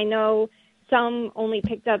well. I know some only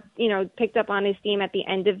picked up on his team at the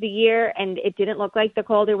end of the year, and it didn't look like the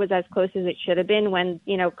Calder was as close as it should have been when,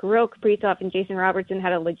 Kirill Kaprizov and Jason Robertson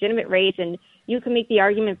had a legitimate race, and you can make the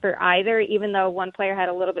argument for either, even though one player had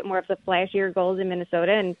a little bit more of the flashier goals in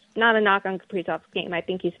Minnesota, and not a knock on Kaprizov's game. I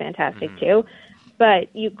think he's fantastic too.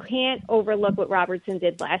 But you can't overlook what Robertson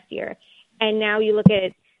did last year. And now you look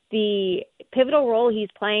at the pivotal role he's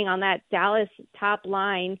playing on that Dallas top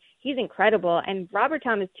line. He's incredible. And Robert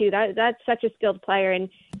Thomas, too, that's such a skilled player. And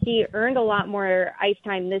he earned a lot more ice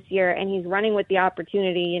time this year, and he's running with the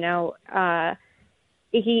opportunity.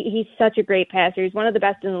 He's such a great passer. He's one of the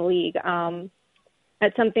best in the league.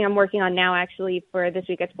 That's something I'm working on now, actually, for this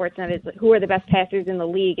week at Sportsnet, is who are the best passers in the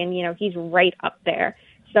league. And, he's right up there.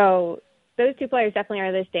 So those two players definitely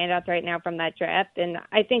are the standouts right now from that draft. And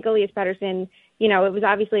I think Elias Pettersson, it was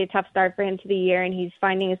obviously a tough start for him to the year, and he's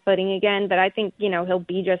finding his footing again. But I think, he'll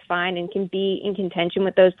be just fine and can be in contention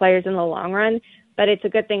with those players in the long run. But it's a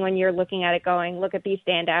good thing when you're looking at it going, look at these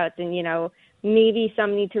standouts, and, maybe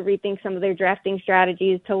some need to rethink some of their drafting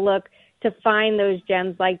strategies to find those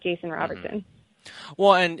gems like Jason Robertson. Mm-hmm.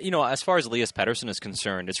 Well, and, as far as Elias Pettersson is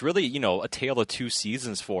concerned, it's really, a tale of two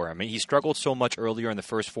seasons for him. I mean, he struggled so much earlier in the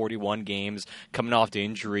first 41 games, coming off the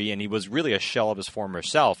injury, and he was really a shell of his former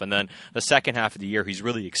self. And then the second half of the year, he's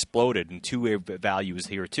really exploded in two-way values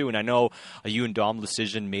here, too. And I know you and Dom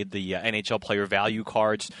Lucian made the NHL player value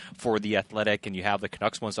cards for The Athletic, and you have the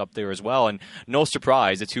Canucks ones up there as well. And no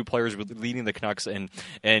surprise, the two players leading the Canucks and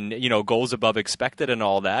goals above expected and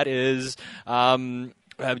all that is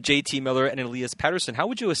JT Miller and Elias Pettersson. How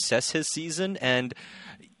would you assess his season, and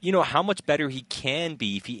how much better he can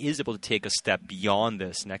be if he is able to take a step beyond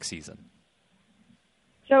this next season?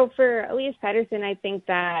 So for Elias Pettersson, I think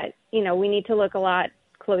that we need to look a lot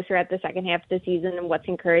closer at the second half of the season and what's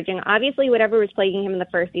encouraging. Obviously, whatever was plaguing him in the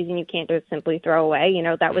first season, you can't just simply throw away.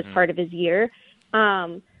 That was part of his year.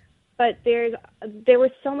 But there was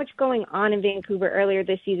so much going on in Vancouver earlier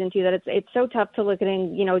this season, too, that it's so tough to look at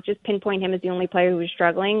and, just pinpoint him as the only player who was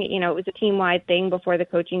struggling. It was a team-wide thing before the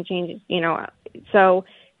coaching changes, so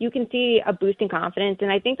you can see a boost in confidence.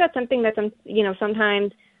 And I think that's something that,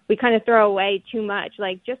 sometimes we kind of throw away too much.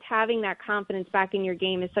 Like, just having that confidence back in your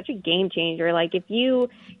game is such a game changer. Like, if you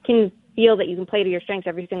can feel that you can play to your strengths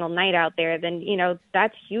every single night out there, then,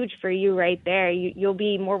 that's huge for you right there. You'll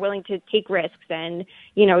be more willing to take risks and,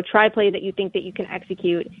 try plays that you think that you can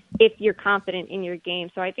execute if you're confident in your game.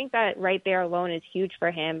 So I think that right there alone is huge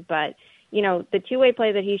for him. But, the two-way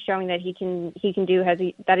play that he's showing that he can do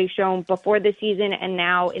that he's shown before this season and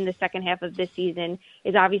now in the second half of this season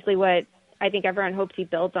is obviously what I think everyone hopes he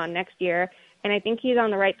builds on next year. And I think he's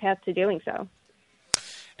on the right path to doing so.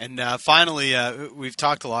 And finally, we've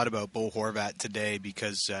talked a lot about Bo Horvat today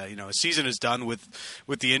because his season is done with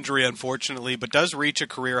the injury, unfortunately, but does reach a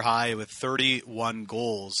career high with 31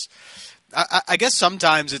 goals. I guess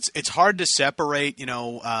sometimes it's hard to separate,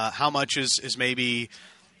 how much is maybe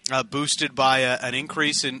boosted by an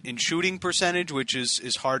increase in shooting percentage, which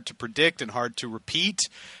is hard to predict and hard to repeat,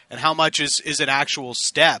 and how much is an actual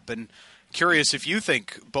step. And curious if you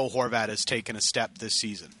think Bo Horvat has taken a step this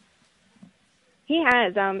season. He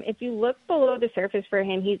has. If you look below the surface for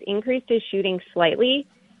him, he's increased his shooting slightly,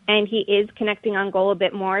 and he is connecting on goal a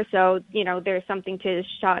bit more. So, there's something to his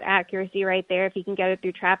shot accuracy right there. If he can get it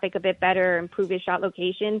through traffic a bit better, improve his shot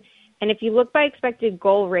location. And if you look by expected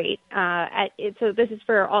goal rate, so this is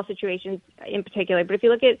for all situations in particular, but if you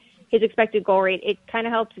look at his expected goal rate, it kind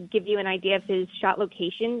of helps give you an idea if his shot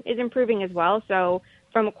location is improving as well. So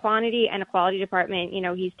from a quantity and a quality department,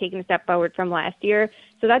 he's taken a step forward from last year.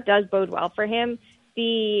 So that does bode well for him.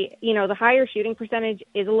 The higher shooting percentage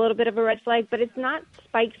is a little bit of a red flag, but it's not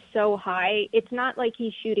spiked so high. It's not like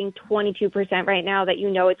he's shooting 22% right now that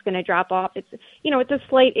it's going to drop off. It's a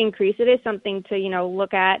slight increase. It is something to,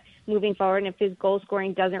 look at moving forward. And if his goal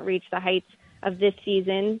scoring doesn't reach the heights of this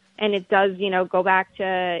season and it does, go back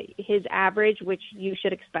to his average, which you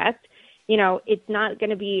should expect, it's not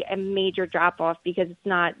going to be a major drop off because it's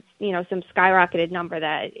not, some skyrocketed number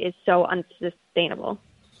that is so unsustainable.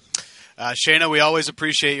 Shayna, we always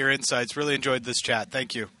appreciate your insights. Really enjoyed this chat.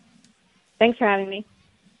 Thank you. Thanks for having me.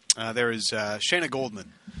 There is Shayna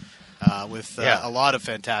Goldman with a lot of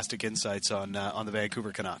fantastic insights on the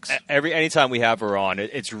Vancouver Canucks. Anytime we have her on,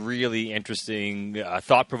 it's really interesting,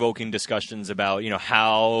 thought-provoking discussions about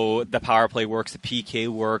how the power play works, the PK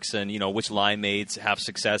works, and which line mates have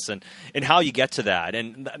success, and how you get to that.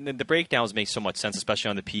 And the breakdowns make so much sense, especially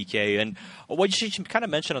on the PK. And what she kind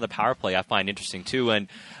of mentioned on the power play, I find interesting too. And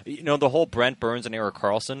the whole Brent Burns and Erik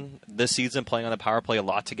Karlsson this season playing on the power play a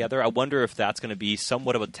lot together. I wonder if that's going to be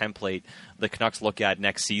somewhat of a template the Canucks look at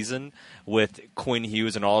next season with Quinn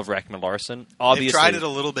Hughes and Oliver Ekman-Larsson. Obviously, they've tried it a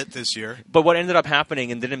little bit this year. But what ended up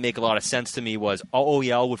happening and didn't make a lot of sense to me was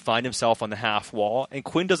OEL would find himself on the half wall, and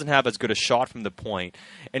Quinn doesn't have as good a shot from the point.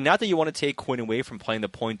 And not that you want to take Quinn away from playing the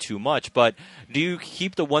point too much, but do you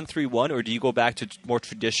keep the 1-3-1 or do you go back to more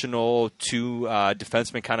traditional two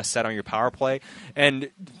defenseman kind of set on your power play and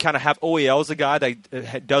kind of have OEL as a guy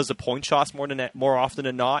that does the point shots more often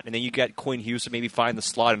than not, and then you get Quinn Hughes to maybe find the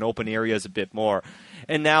slot and open areas a bit more.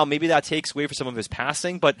 And now maybe that takes away from some of his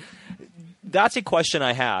passing, but that's a question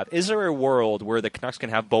I have. Is there a world where the Canucks can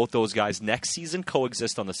have both those guys next season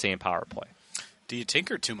coexist on the same power play? Do you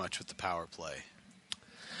tinker too much with the power play?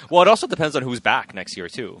 Well, it also depends on who's back next year,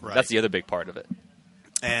 too. Right. That's the other big part of it.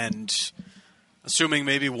 And assuming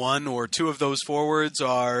maybe one or two of those forwards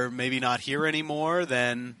are maybe not here anymore,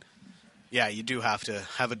 then, yeah, you do have to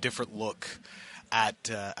have a different look at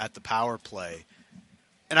the power play.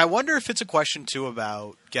 And I wonder if it's a question, too,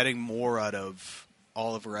 about getting more out of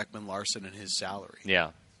Oliver Ekman-Larsson and his salary.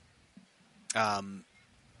 Yeah.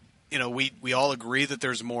 We all agree that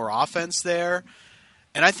there's more offense there.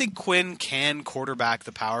 And I think Quinn can quarterback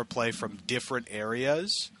the power play from different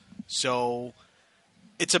areas. So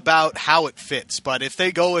it's about how it fits. But if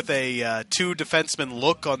they go with a two defenseman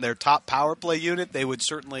look on their top power play unit, they would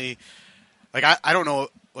certainly – I don't know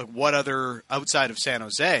what other – outside of San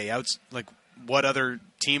Jose, what other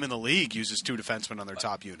team in the league uses two defensemen on their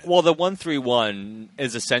top unit? Well, the 1-3-1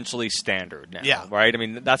 is essentially standard now, right? I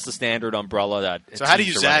mean, that's the standard umbrella that. So how do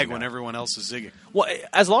you zag when everyone else is zigging? Well,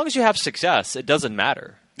 as long as you have success, it doesn't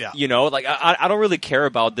matter. Yeah. I don't really care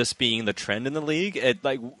about this being the trend in the league.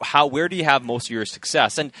 Where do you have most of your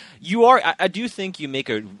success? And I do think you make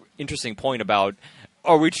an interesting point about.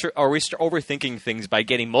 Are we overthinking things by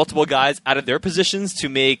getting multiple guys out of their positions to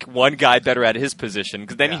make one guy better at his position?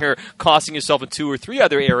 Because then you're costing yourself in two or three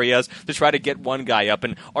other areas to try to get one guy up.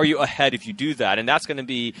 And are you ahead if you do that? And that's going to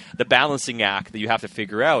be the balancing act that you have to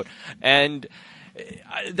figure out. And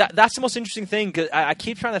that's the most interesting thing. Cause I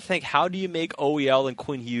keep trying to think, how do you make OEL and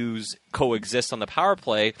Quinn Hughes coexist on the power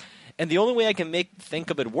play? And the only way I can think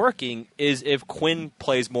of it working is if Quinn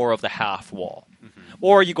plays more of the half wall.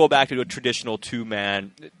 Or you go back to a traditional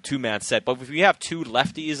two-man set. But if you have two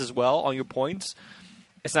lefties as well on your points,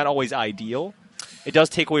 it's not always ideal. it does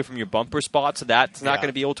take away from your bumper spot, so that's not going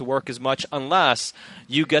to be able to work as much unless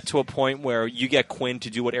you get to a point where you get Quinn to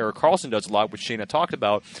do what Erik Karlsson does a lot, which Shayna talked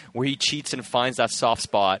about, where he cheats and finds that soft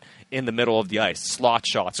spot in the middle of the ice, slot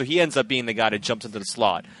shot. So he ends up being the guy that jumps into the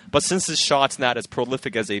slot. But since his shot's not as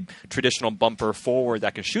prolific as a traditional bumper forward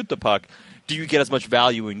that can shoot the puck, do you get as much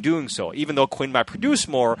value in doing so? Even though Quinn might produce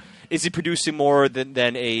more, is he producing more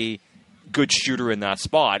than a good shooter in that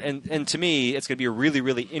spot? And to me, it's going to be a really,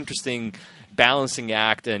 really interesting balancing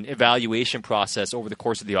act and evaluation process over the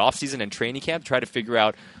course of the offseason and training camp to try to figure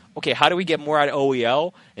out, okay, how do we get more out of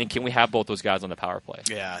OEL, and can we have both those guys on the power play?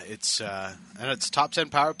 Yeah, it's top 10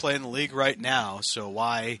 power play in the league right now, so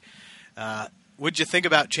why would you think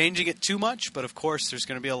about changing it too much? But, of course, there's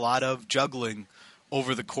going to be a lot of juggling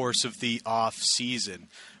over the course of the off-season.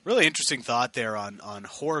 Really interesting thought there on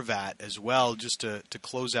Horvat as well, just to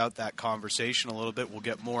close out that conversation a little bit. We'll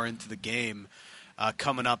get more into the game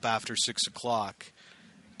coming up after 6 o'clock.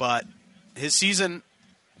 But his season,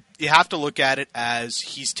 you have to look at it as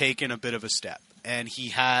he's taken a bit of a step, and he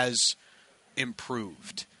has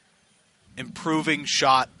improved. Improving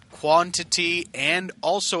shot quantity and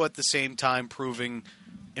also at the same time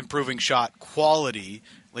improving shot quality,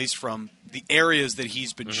 at least from the areas that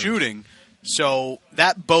he's been shooting. So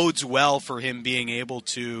that bodes well for him being able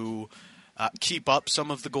to keep up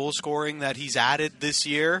some of the goal scoring that he's added this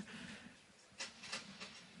year,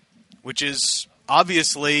 which is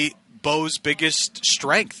obviously Bo's biggest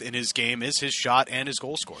strength in his game is his shot and his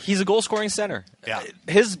goal scoring. He's a goal-scoring center. Yeah.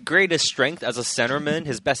 His greatest strength as a centerman,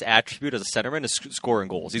 his best attribute as a centerman is scoring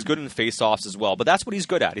goals. He's good in the face-offs as well, but that's what he's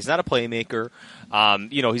good at. He's not a playmaker.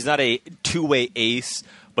 He's not a two-way ace,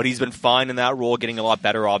 but he's been fine in that role, getting a lot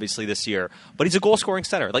better, obviously, this year. But he's a goal-scoring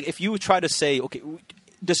center. Like, if you try to say, okay,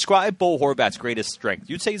 describe Bo Horvat's greatest strength,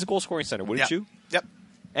 you'd say he's a goal-scoring center, wouldn't you? Yep.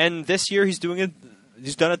 And this year he's doing it.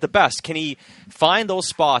 He's done it the best. Can he find those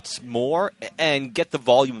spots more and get the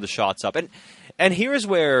volume of the shots up? And here's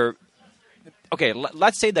where, okay,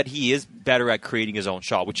 let's say that he is better at creating his own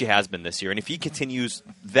shot, which he has been this year. And if he continues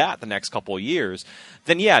that the next couple of years,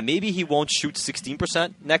 then yeah, maybe he won't shoot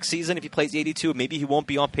 16% next season if he plays 82. Maybe he won't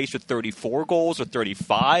be on pace with 34 goals or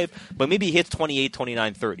 35, but maybe he hits 28,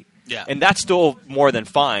 29, 30. Yeah. And that's still more than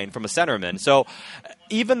fine from a centerman. So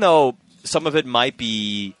even though some of it might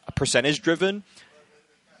be percentage-driven,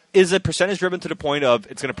 is it percentage-driven to the point of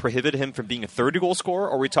it's going to prohibit him from being a 30-goal scorer,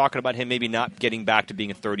 or are we talking about him maybe not getting back to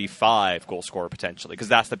being a 35-goal scorer potentially? Because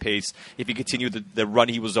that's the pace. If he continued the run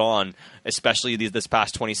he was on, especially this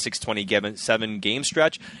past 26-27 game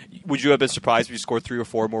stretch, would you have been surprised if he scored 3 or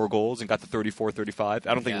 4 more goals and got to 34, 35?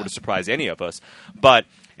 I don't think it would have surprised any of us. But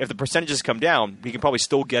if the percentages come down, he can probably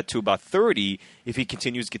still get to about 30 if he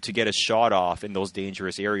continues to get his shot off in those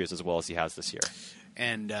dangerous areas as well as he has this year.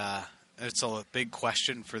 And it's a big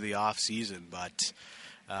question for the off-season, but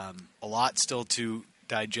a lot still to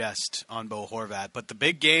digest on Bo Horvat. But the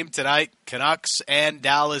big game tonight, Canucks and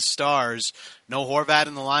Dallas Stars. No Horvat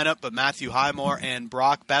in the lineup, but Matthew Highmore and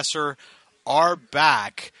Brock Besser are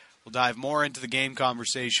back. We'll dive more into the game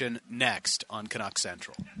conversation next on Canucks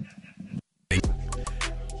Central.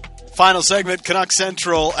 Final segment, Canucks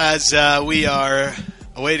Central, as we are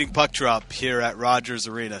awaiting puck drop here at Rogers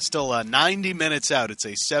Arena. Still 90 minutes out. It's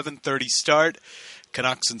a 7:30 start.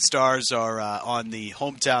 Canucks and Stars are on the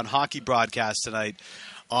hometown hockey broadcast tonight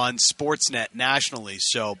on Sportsnet nationally.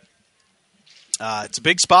 So it's a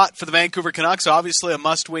big spot for the Vancouver Canucks. Obviously a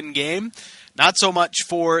must-win game. Not so much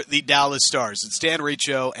for the Dallas Stars. It's Dan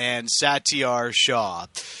Riccio and Satyar Shah.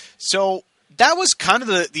 So that was kind of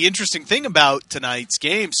the interesting thing about tonight's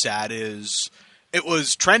game, Sat, is it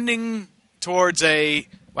was trending towards this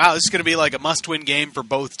is going to be like a must-win game for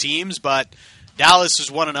both teams, but Dallas has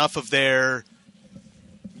won enough of their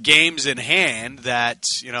games in hand that,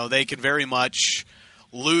 they can very much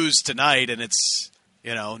lose tonight, and it's,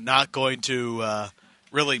 not going to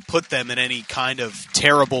really put them in any kind of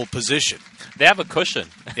terrible position. They have a cushion.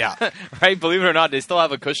 Yeah. Right? Believe it or not, they still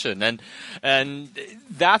have a cushion. And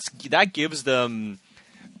that gives them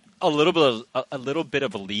a little bit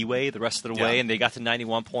of a leeway the rest of the way, and they got to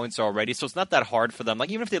 91 points already, so it's not that hard for them.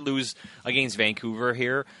 Like, even if they lose against Vancouver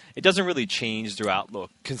here, it doesn't really change their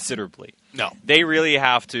outlook considerably. No. They really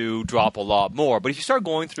have to drop a lot more. But if you start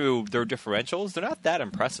going through their differentials, they're not that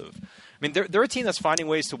impressive. I mean, they're a team that's finding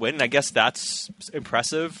ways to win, and I guess that's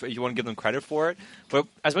impressive. You want to give them credit for it. But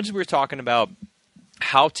as much as we were talking about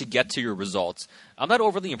how to get to your results, I'm not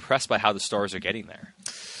overly impressed by how the Stars are getting there.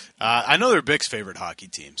 I know they're Bick's favorite hockey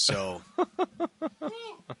team, so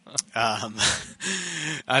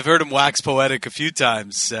I've heard him wax poetic a few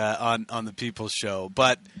times on the People's Show.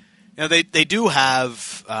 But they do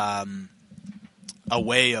have a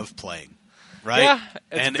way of playing. right? Yeah,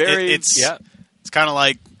 it's kind of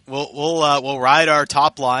like we'll ride our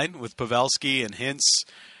top line with Pavelski and Hintz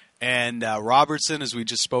and Robertson, as we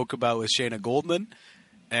just spoke about with Shayna Goldman,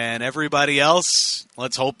 and everybody else.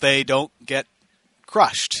 Let's hope they don't get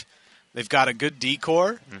crushed. They've got a good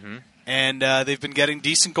decor, and they've been getting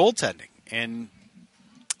decent goaltending, and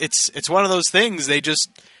it's one of those things.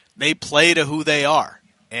 They play to who they are,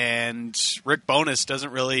 and Rick Bowness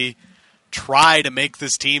doesn't really try to make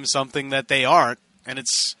this team something that they aren't, and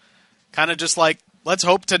it's kind of just like, let's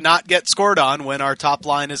hope to not get scored on when our top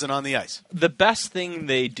line isn't on the ice. The best thing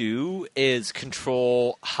they do is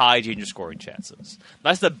control high danger scoring chances.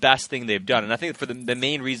 That's the best thing they've done, and I think for the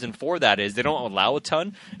main reason for that is they don't allow a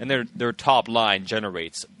ton, and their top line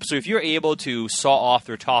generates. So if you're able to saw off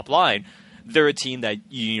their top line, they're a team that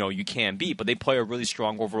you can beat, but they play a really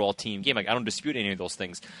strong overall team game. Like, I don't dispute any of those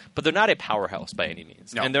things, but they're not a powerhouse by any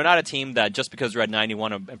means, and they're not a team that just because they're at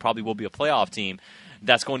 91 and probably will be a playoff team,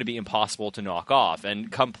 that's going to be impossible to knock off.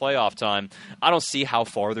 And come playoff time, I don't see how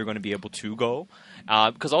far they're going to be able to go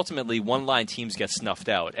because ultimately one-line teams get snuffed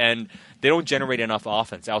out, and they don't generate enough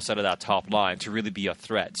offense outside of that top line to really be a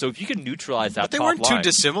threat. So if you can neutralize that top line... But they weren't too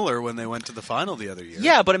dissimilar when they went to the final the other year.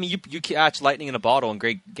 Yeah, but I mean, you catch lightning in a bottle and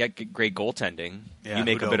get great goaltending. Yeah, you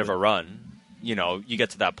make a bit of a run. You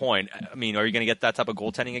get to that point. I mean, are you going to get that type of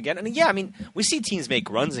goaltending again? And yeah, I mean, we see teams make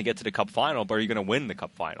runs and get to the Cup final, but are you going to win the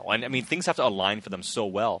Cup final? And I mean, things have to align for them so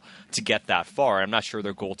well to get that far. I'm not sure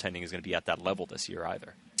their goaltending is going to be at that level this year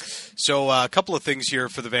either. So a couple of things here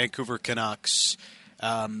for the Vancouver Canucks.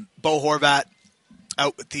 Bo Horvat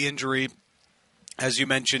out with the injury. As you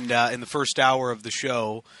mentioned in the first hour of the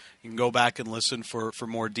show, you can go back and listen for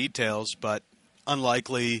more details, but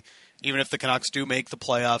unlikely, even if the Canucks do make the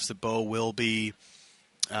playoffs, that Bo will be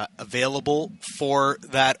available for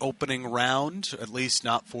that opening round, at least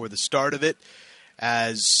not for the start of it,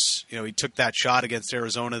 as he took that shot against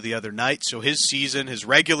Arizona the other night. So his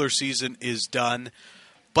regular season is done.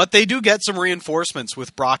 But they do get some reinforcements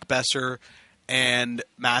with Brock Besser and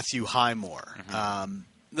Matthew Highmore.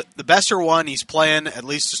 The Besser one, he's playing at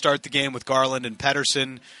least to start the game with Garland and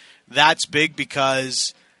Pettersson. That's big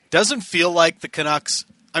because it doesn't feel like the Canucks...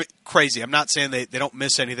 I mean, crazy. I'm not saying they don't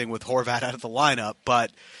miss anything with Horvat out of the lineup,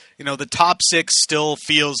 but the top six still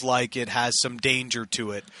feels like it has some danger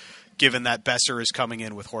to it, given that Besser is coming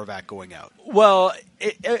in with Horvat going out. Well,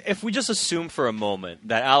 if we just assume for a moment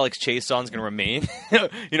that Alex Chiasson is going to remain,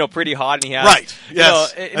 pretty hot, and he has right.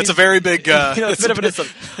 Yes, that's a very big. It's a bit of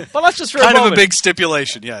a. But let's just for kind a moment, of a big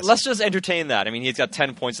stipulation. Yes, let's just entertain that. I mean, he's got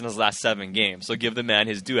 10 points in his last 7 games, so give the man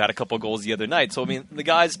his due. Had a couple goals the other night, so I mean, the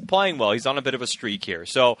guy's playing well. He's on a bit of a streak here.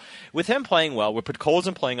 So with him playing well, with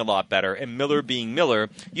Podkolzin playing a lot better, and Miller being Miller,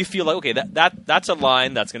 you feel like okay, that's a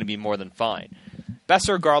line that's going to be more than fine.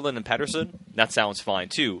 Besser, Garland, and Pettersson, that sounds fine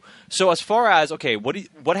too. So as far as, okay,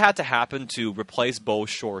 what had to happen to replace Bo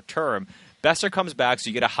short term? Besser comes back, so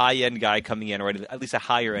you get a high-end guy coming in, or at least a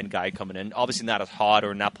higher-end guy coming in. Obviously not as hot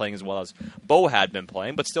or not playing as well as Bo had been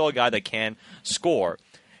playing, but still a guy that can score.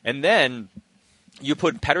 And then you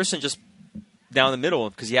put Pettersson just down the middle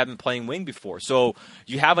because he hadn't been playing wing before. So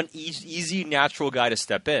you have an easy, natural guy to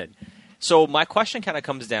step in. So my question kind of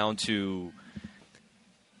comes down to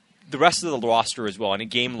the rest of the roster as well in a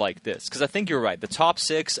game like this, because I think you're right. The top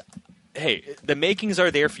 6, hey, the makings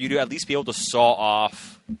are there for you to at least be able to saw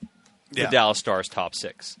off the Dallas Stars' top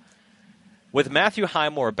 6. With Matthew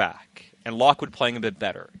Highmore back and Lockwood playing a bit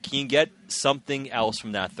better, can you get something else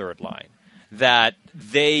from that third line that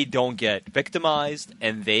they don't get victimized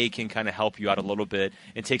and they can kind of help you out a little bit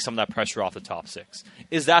and take some of that pressure off the top 6?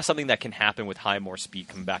 Is that something that can happen with Highmore's speed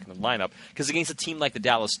coming back in the lineup? Because against a team like the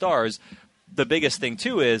Dallas Stars, the biggest thing,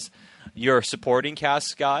 too, is your supporting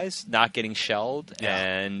cast guys not getting shelled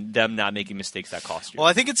and them not making mistakes that cost you. Well,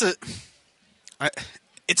 I think it's a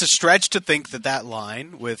stretch to think that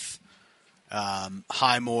line with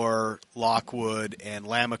Highmore, Lockwood, and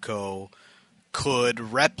Lammikko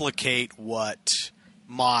could replicate what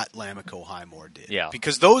Mott, Lammikko, Highmore did. Yeah.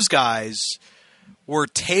 Because those guys were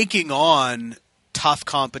taking on tough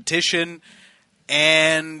competition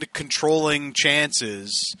and controlling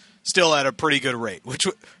chances still at a pretty good rate, which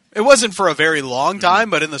it wasn't for a very long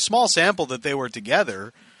time, but in the small sample that they were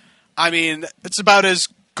together, I mean, it's about as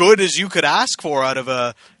good as you could ask for out of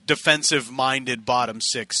a defensive-minded bottom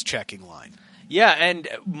 6 checking line. Yeah, and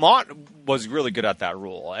Mott was really good at that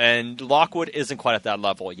role, and Lockwood isn't quite at that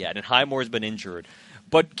level yet, and Highmore's been injured.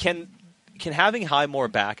 But can having Highmore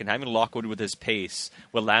back and having Lockwood with his pace,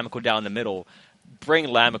 with Lammikko down the middle, bring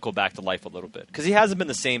Lammikko back to life a little bit? Because he hasn't been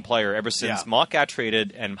the same player ever since Mott got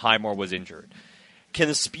traded and Highmore was injured. can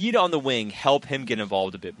the speed on the wing help him get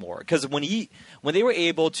involved a bit more? Because when they were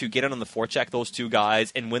able to get in on the forecheck, those two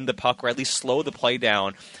guys, and win the puck or at least slow the play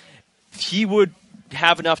down, he would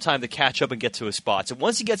have enough time to catch up and get to his spots. And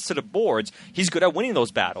once he gets to the boards, he's good at winning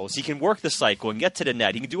those battles. He can work the cycle and get to the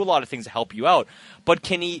net. He can do a lot of things to help you out. But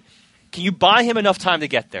can you buy him enough time to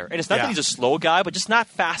get there? And it's not that he's a slow guy, but just not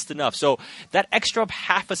fast enough. So that extra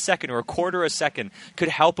half a second or a quarter of a second could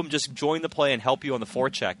help him just join the play and help you on the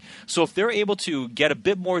forecheck. So if they're able to get a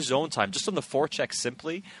bit more zone time just on the forecheck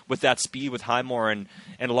simply with that speed with Highmore and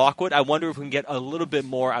Lockwood, I wonder if we can get a little bit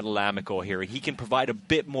more out of Lammikko here. He can provide a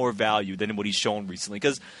bit more value than what he's shown recently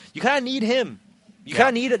because you kind of need him. You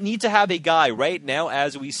kind of need to have a guy right now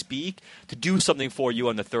as we speak to do something for you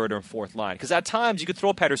on the third or fourth line. Because at times you could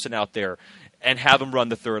throw Pettersson out there and have him run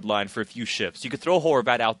the third line for a few shifts. You could throw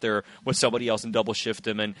Horvat out there with somebody else and double shift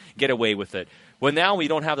him and get away with it. Well, now we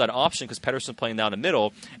don't have that option because Pettersson's playing down the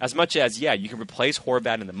middle. As much as, you can replace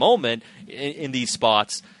Horvat in the moment in these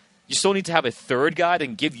spots, you still need to have a third guy that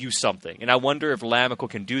can give you something. And I wonder if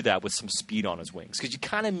Lammikko can do that with some speed on his wings because you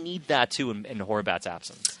kind of need that too in Horvat's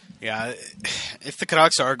absence. Yeah, if the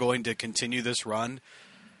Canucks are going to continue this run,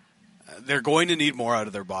 they're going to need more out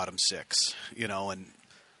of their bottom six, and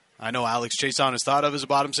I know Alex Chiasson is thought of as a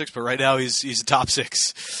bottom six, but right now he's a top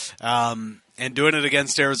six. And doing it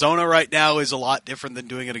against Arizona right now is a lot different than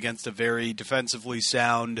doing it against a very defensively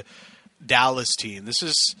sound Dallas team. It's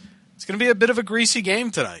going to be a bit of a greasy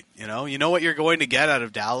game tonight, You know what you're going to get out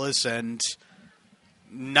of Dallas, and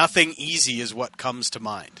nothing easy is what comes to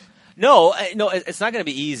mind. No, it's not going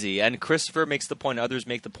to be easy. And Christopher makes the point, others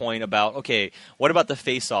make the point about, okay, what about the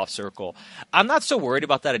face-off circle? I'm not so worried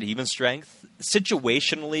about that at even strength.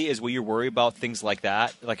 Situationally is where you're worried about things like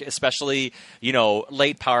that, like especially,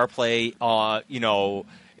 late power play,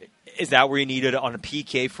 is that where you need it on a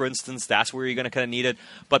PK, for instance? That's where you're going to kind of need it.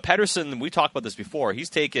 But Pettersson, we talked about this before. He's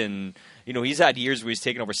taken, he's had years where he's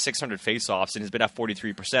taken over 600 faceoffs and he's been at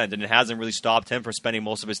 43%, and it hasn't really stopped him from spending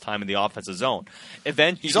most of his time in the offensive zone.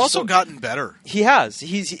 He's also gotten better. He has.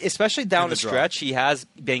 He's especially down the stretch. He has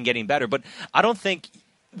been getting better. But I don't think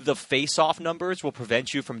the face-off numbers will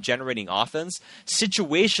prevent you from generating offense.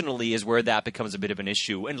 Situationally is where that becomes a bit of an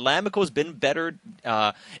issue. And Lammikko's been better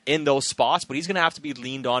in those spots, but he's going to have to be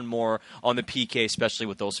leaned on more on the PK, especially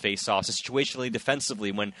with those face-offs. Situationally,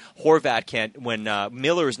 defensively, when Horvat can't, when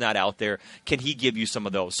Miller's not out there, can he give you some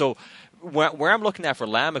of those? So where I'm looking at for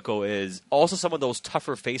Lammikko is also some of those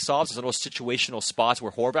tougher face-offs, some of those situational spots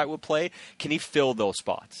where Horvat would play. Can he fill those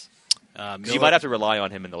spots? You might have to rely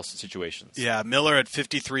on him in those situations. Yeah, Miller at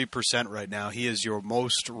 53% right now. He is your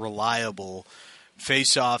most reliable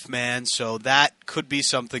face-off man, so that could be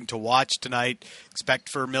something to watch tonight. Expect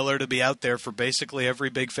for Miller to be out there for basically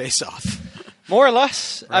every big face-off. More or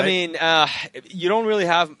less. Right? I mean, you don't really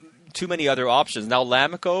have too many other options. Now,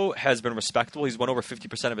 Lammikko has been respectable. He's won over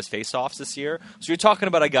 50% of his faceoffs this year. So you're talking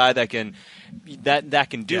about a guy that can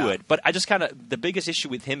do it. But I just the biggest issue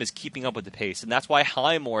with him is keeping up with the pace, and that's why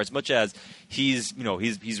Highmore, as much as he's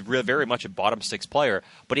very much a bottom six player,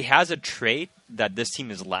 but he has a trait that this team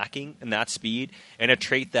is lacking in that speed, and a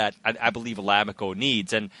trait that I believe Lammikko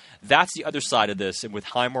needs, and that's the other side of this. And with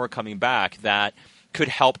Highmore coming back, that could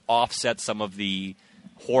help offset some of the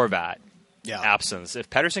Horvat absence. If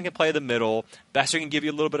Pettersson can play the middle, Boeser can give you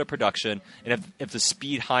a little bit of production, and if the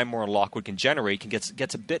speed Highmore and Lockwood can generate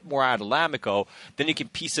gets a bit more out of Lammikko, then you can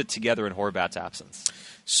piece it together in Horvat's absence.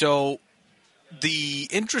 So the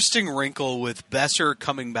interesting wrinkle with Boeser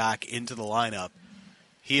coming back into the lineup,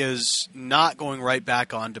 he is not going right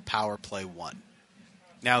back on to power play one.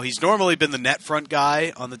 Now, he's normally been the net front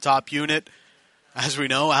guy on the top unit. As we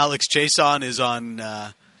know, Alex Chiasson is on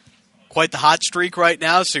quite the hot streak right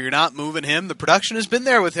now, so you're not moving him. The production has been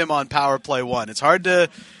there with him on power play one. It's hard to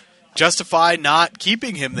justify not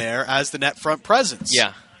keeping him there as the net front presence.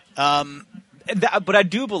 Yeah. But I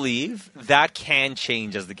do believe that can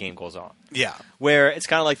change as the game goes on. Yeah. Where it's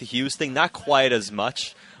kind of like the Hughes thing, not quite as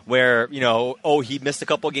much. Where, he missed a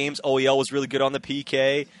couple of games. OEL was really good on the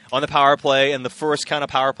PK, on the power play, and the first kind of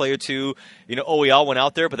power play or two, OEL went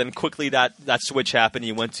out there, but then quickly that switch happened.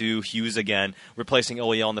 You went to Hughes again, replacing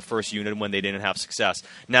OEL in the first unit when they didn't have success.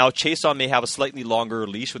 Now, Chiasson may have a slightly longer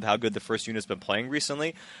leash with how good the first unit's been playing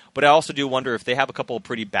recently, but I also do wonder if they have a couple of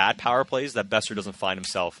pretty bad power plays that Boeser doesn't find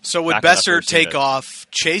himself. So would Boeser take off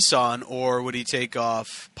Chiasson, or would he take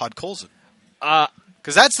off Podkolzin?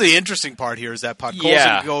 Because that's the interesting part here, is that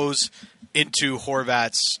Podkolzin goes into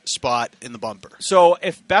Horvat's spot in the bumper. So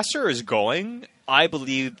if Boeser is going, I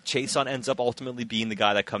believe Chiasson ends up ultimately being the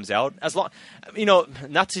guy that comes out. As long,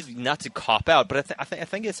 not to cop out, but I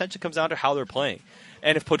think it essentially comes down to how they're playing.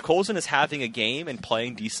 And if Podkolzin is having a game and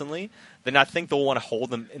playing decently, then I think they'll want to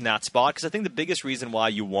hold him in that spot. Because I think the biggest reason why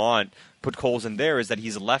you want Podkolzin there is that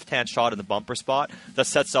he's a left-hand shot in the bumper spot that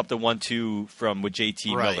sets up the 1-2 with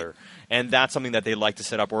JT Right. Miller. And that's something that they like to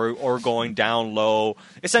set up, or going down low,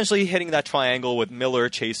 essentially hitting that triangle with Miller,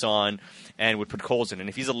 Chason, and with Podkolzin. And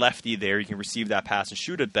if he's a lefty there, you can receive that pass and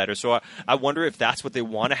shoot it better. So I wonder if that's what they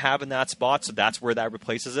want to have in that spot, so that's where that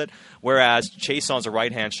replaces it. Whereas Chason's a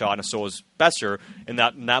right-hand shot, and so is Besser, and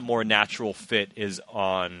that more natural fit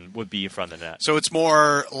would be in front of the net. So it's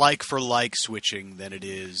more like for like switching than it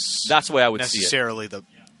is That's the way I would see it. necessarily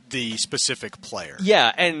the specific player.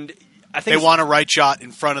 Yeah, and I think They want a right shot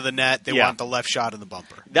in front of the net. They Yeah. want the left shot in the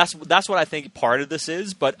bumper. That's what I think part of this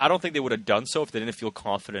is, but I don't think they would have done so if they didn't feel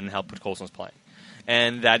confident in how Podkolzin was playing.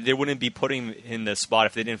 And that they wouldn't be putting him in this spot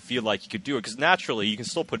if they didn't feel like he could do it. Because naturally, you can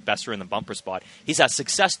still put Besser in the bumper spot. He's had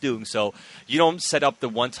success doing so. You don't set up the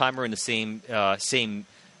one-timer in the same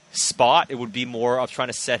spot. It would be more of trying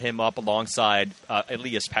to set him up alongside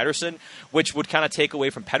Elias Pettersson, which would kind of take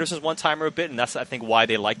away from Pettersson's one-timer a bit, and that's, I think, why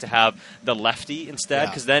they like to have the lefty instead,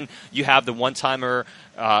 because then you have the one-timer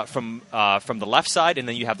from the left side, and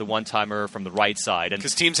then you have the one-timer from the right side.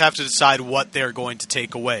 Because teams have to decide what they're going to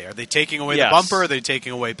take away. Are they taking away Yes. the bumper, or are they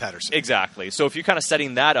taking away Pettersson? Exactly. So if you're kind of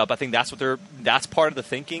setting that up, I think that's part of the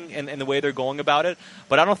thinking and the way they're going about it.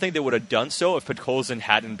 But I don't think they would have done so if Podkolzin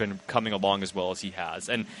hadn't been coming along as well as he has,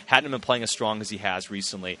 and hadn't been playing as strong as he has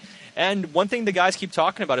recently. And one thing the guys keep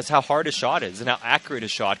talking about is how hard his shot is and how accurate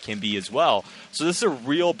his shot can be as well. So this is a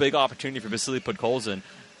real big opportunity for Vasily Podkolzin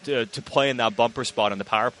to play in that bumper spot on the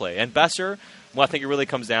power play. And Besser, well, I think it really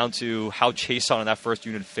comes down to how Chason and that first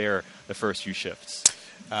unit fare the first few shifts.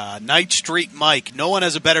 Night Street Mike. No one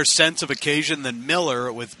has a better sense of occasion than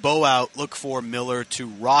Miller. With Bo out, look for Miller to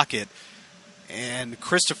rock it. And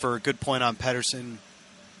Christopher, good point on Pettersson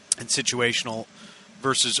and situational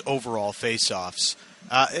versus overall faceoffs.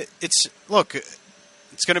 It's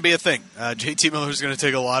going to be a thing. JT Miller is going to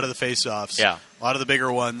take a lot of the faceoffs. Yeah. A lot of the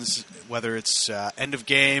bigger ones, whether it's end of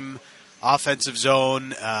game, offensive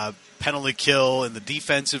zone, penalty kill in the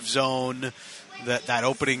defensive zone, that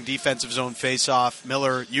opening defensive zone faceoff.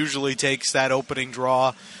 Miller usually takes that opening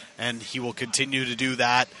draw, and he will continue to do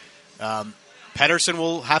that. Pettersson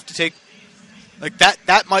will have to take that.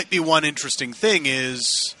 That might be one interesting thing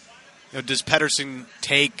is, does Pettersson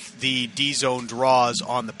take the D zone draws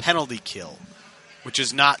on the penalty kill, which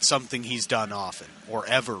is not something he's done often or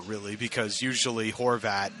ever really, because usually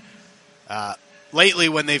Horvat. Lately,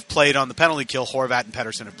 when they've played on the penalty kill, Horvat and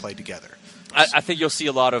Pettersson have played together. I think you'll see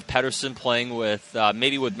a lot of Pettersson playing with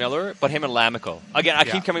maybe with Miller, but him and Lamico. Again, I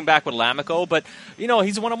keep coming back with Lamico, but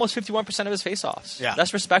he's won almost 51% of his faceoffs. Yeah.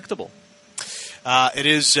 That's respectable. It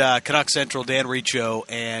is Canuck Central, Dan Riccio,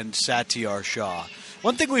 and Satyar Shah.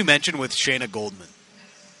 One thing we mentioned with Shayna Goldman,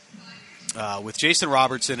 with Jason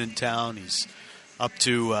Robertson in town, he's up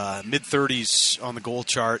to mid-30s on the goal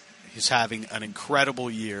chart. He's having an incredible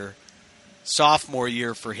year, sophomore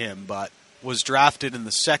year for him, but was drafted in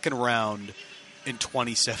the second round in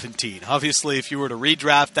 2017. Obviously, if you were to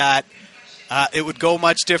redraft that, it would go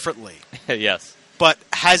much differently. Yes. But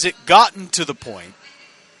has it gotten to the point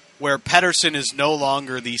where Pettersson is no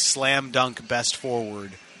longer the slam dunk best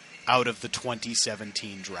forward out of the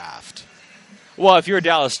 2017 draft? Well, if you're a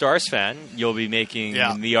Dallas Stars fan, you'll be making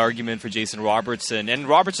Yeah. the argument for Jason Robertson. And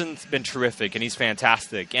Robertson's been terrific, and he's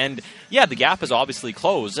fantastic. And, yeah, the gap is obviously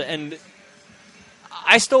closed. And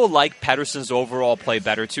I still like Pettersson's overall play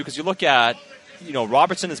better, too, because you look at,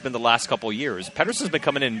 Robertson has been the last couple of years. Pettersson's been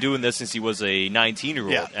coming in and doing this since he was a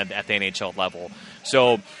 19-year-old at the NHL level.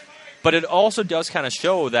 So, but it also does kind of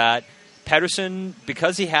show that Pettersson,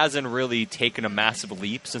 because he hasn't really taken a massive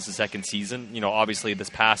leap since the second season, obviously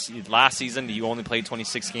last season he only played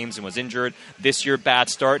 26 games and was injured. This year, bad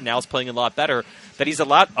start. Now he's playing a lot better. That he's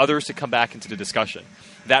allowed others to come back into the discussion.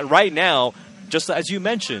 That right now, just as you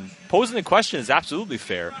mentioned, posing the question is absolutely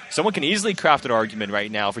fair. Someone can easily craft an argument right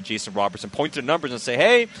now for Jason Robertson, point to the numbers and say,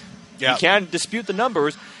 hey, you can't dispute the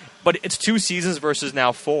numbers, but it's 2 seasons versus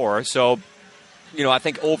now 4. So, I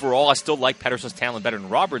think overall I still like Pettersson's talent better than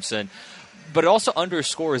Robertson, but it also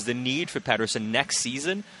underscores the need for Pettersson next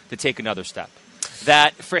season to take another step.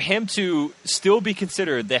 That for him to still be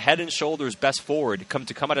considered the head and shoulders best forward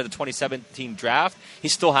to come out of the 2017 draft, he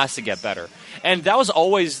still has to get better. And that was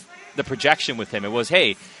always the projection with him. It was,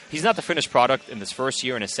 hey, he's not the finished product in this first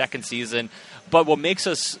year and his second season, but what makes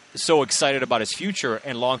us so excited about his future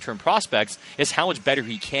and long-term prospects is how much better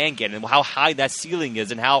he can get and how high that ceiling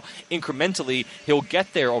is and how incrementally he'll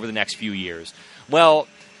get there over the next few years. Well,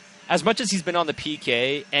 as much as he's been on the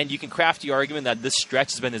PK, and you can craft the argument that this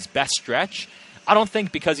stretch has been his best stretch, I don't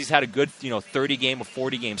think because he's had a good 30-game or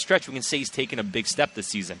 40-game stretch, we can say he's taken a big step this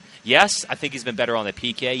season. Yes, I think he's been better on the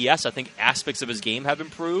PK. Yes, I think aspects of his game have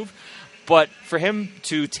improved. But for him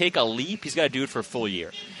to take a leap, he's got to do it for a full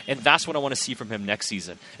year. And that's what I want to see from him next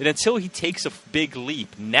season. And until he takes a big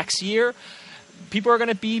leap next year, people are going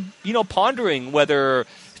to be, pondering whether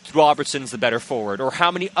Robertson's the better forward or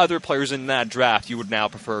how many other players in that draft you would now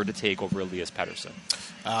prefer to take over Elias Pettersson.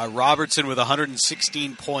 Robertson with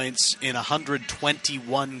 116 points in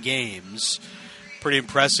 121 games. Pretty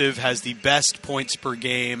impressive. Has the best points per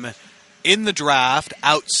game in the draft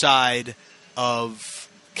outside of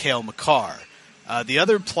Cale Makar. The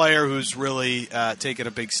other player who's really taken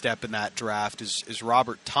a big step in that draft is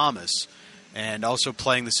Robert Thomas, and also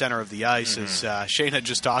playing the center of the ice, as Shane had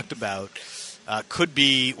just talked about. Could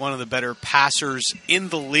be one of the better passers in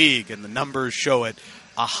the league, and the numbers show it.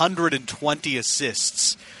 120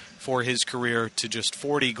 assists for his career to just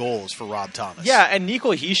 40 goals for Rob Thomas. Yeah, and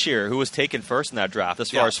Nico Hischier, who was taken first in that draft,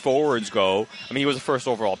 as far as forwards go, he was a first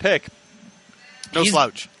overall pick.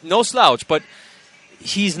 No slouch, but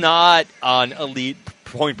he's not an elite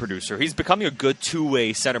point producer. He's becoming a good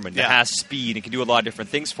two-way centerman that has speed and can do a lot of different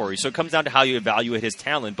things for you. So it comes down to how you evaluate his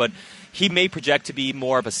talent. But he may project to be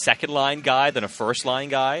more of a second-line guy than a first-line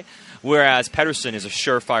guy, whereas Pettersson is a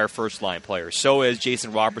surefire first-line player. So is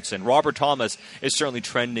Jason Robertson. Robert Thomas is certainly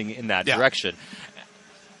trending in that direction.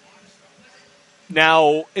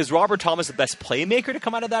 Now, is Robert Thomas the best playmaker to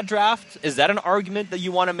come out of that draft? Is that an argument that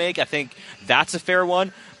you want to make? I think that's a fair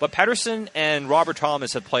one. But Pettersson and Robert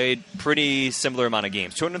Thomas have played pretty similar amount of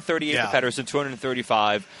games. 238 for Pettersson,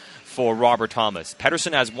 235 for Robert Thomas.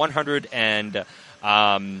 Pettersson has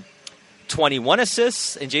 121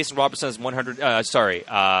 assists, and Jason Robertson has Robert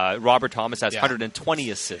Thomas has 120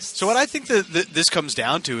 assists. So what I think that this comes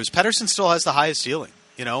down to is Pettersson still has the highest ceiling.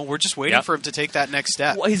 We're just waiting for him to take that next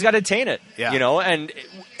step. Well, he's got to attain it. And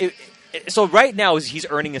so right now he's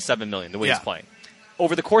earning a $7 million the way he's playing.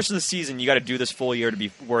 Over the course of the season, you got to do this full year to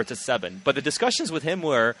be worth a $7 million. But the discussions with him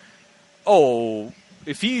were,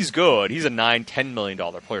 if he's good, he's a $9, $10 million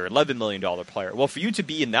player, $11 million player. Well, for you to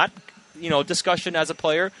be in that discussion as a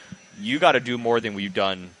player, you got to do more than we've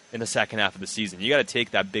done in the second half of the season. You got to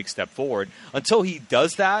take that big step forward. Until he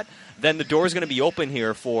does that, then the door is going to be open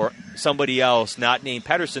here for somebody else not named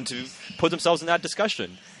Pettersson to put themselves in that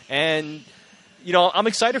discussion. And, I'm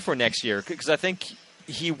excited for next year because I think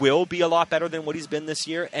he will be a lot better than what he's been this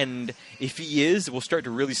year. And if he is, we'll start to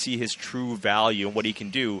really see his true value and what he can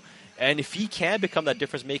do. And if he can become that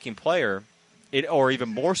difference-making player, or even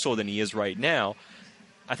more so than he is right now,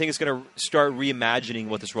 I think it's going to start reimagining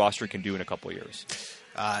what this roster can do in a couple of years.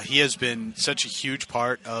 He has been such a huge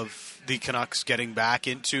part of the Canucks getting back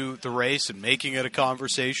into the race and making it a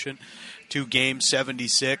conversation to Game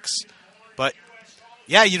 76. But,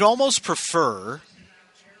 you'd almost prefer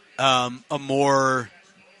a more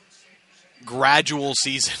gradual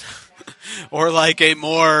season or like a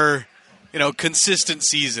more, consistent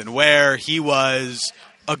season where he was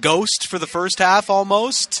a ghost for the first half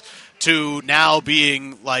almost, to now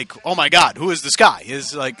being like, oh my God, who is this guy?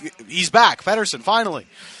 He's back, Pettersson, finally,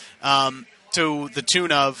 to the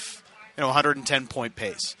tune of 110-point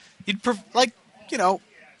pace.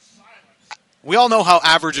 We all know how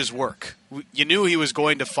averages work. You knew he was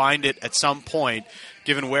going to find it at some point,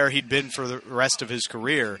 given where he'd been for the rest of his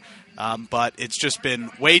career. But it's just been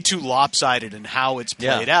way too lopsided in how it's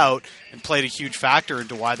played out, and played a huge factor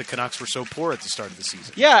into why the Canucks were so poor at the start of the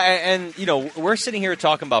season. Yeah, and we're sitting here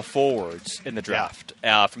talking about forwards in the draft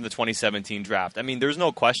from the 2017 draft. There's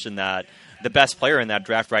no question that the best player in that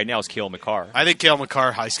draft right now is Cale Makar. I think Cale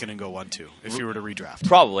Makar, Heiskanen go 1-2 if you were to redraft.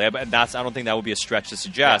 Probably. I don't think that would be a stretch to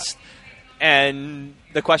suggest. Yeah. And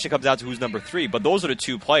the question comes down to who's number 3. But those are the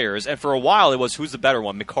two players. And for a while, it was who's the better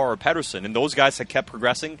one, Makar or Pettersson. And those guys have kept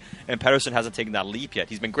progressing, and Pettersson hasn't taken that leap yet.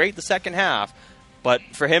 He's been great the second half, but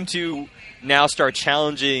for him to now start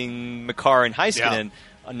challenging Makar and Heiskanen,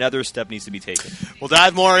 another step needs to be taken. We'll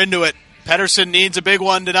dive more into it. Pettersson needs a big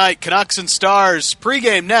one tonight. Canucks and Stars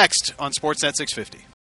pregame next on Sportsnet 650.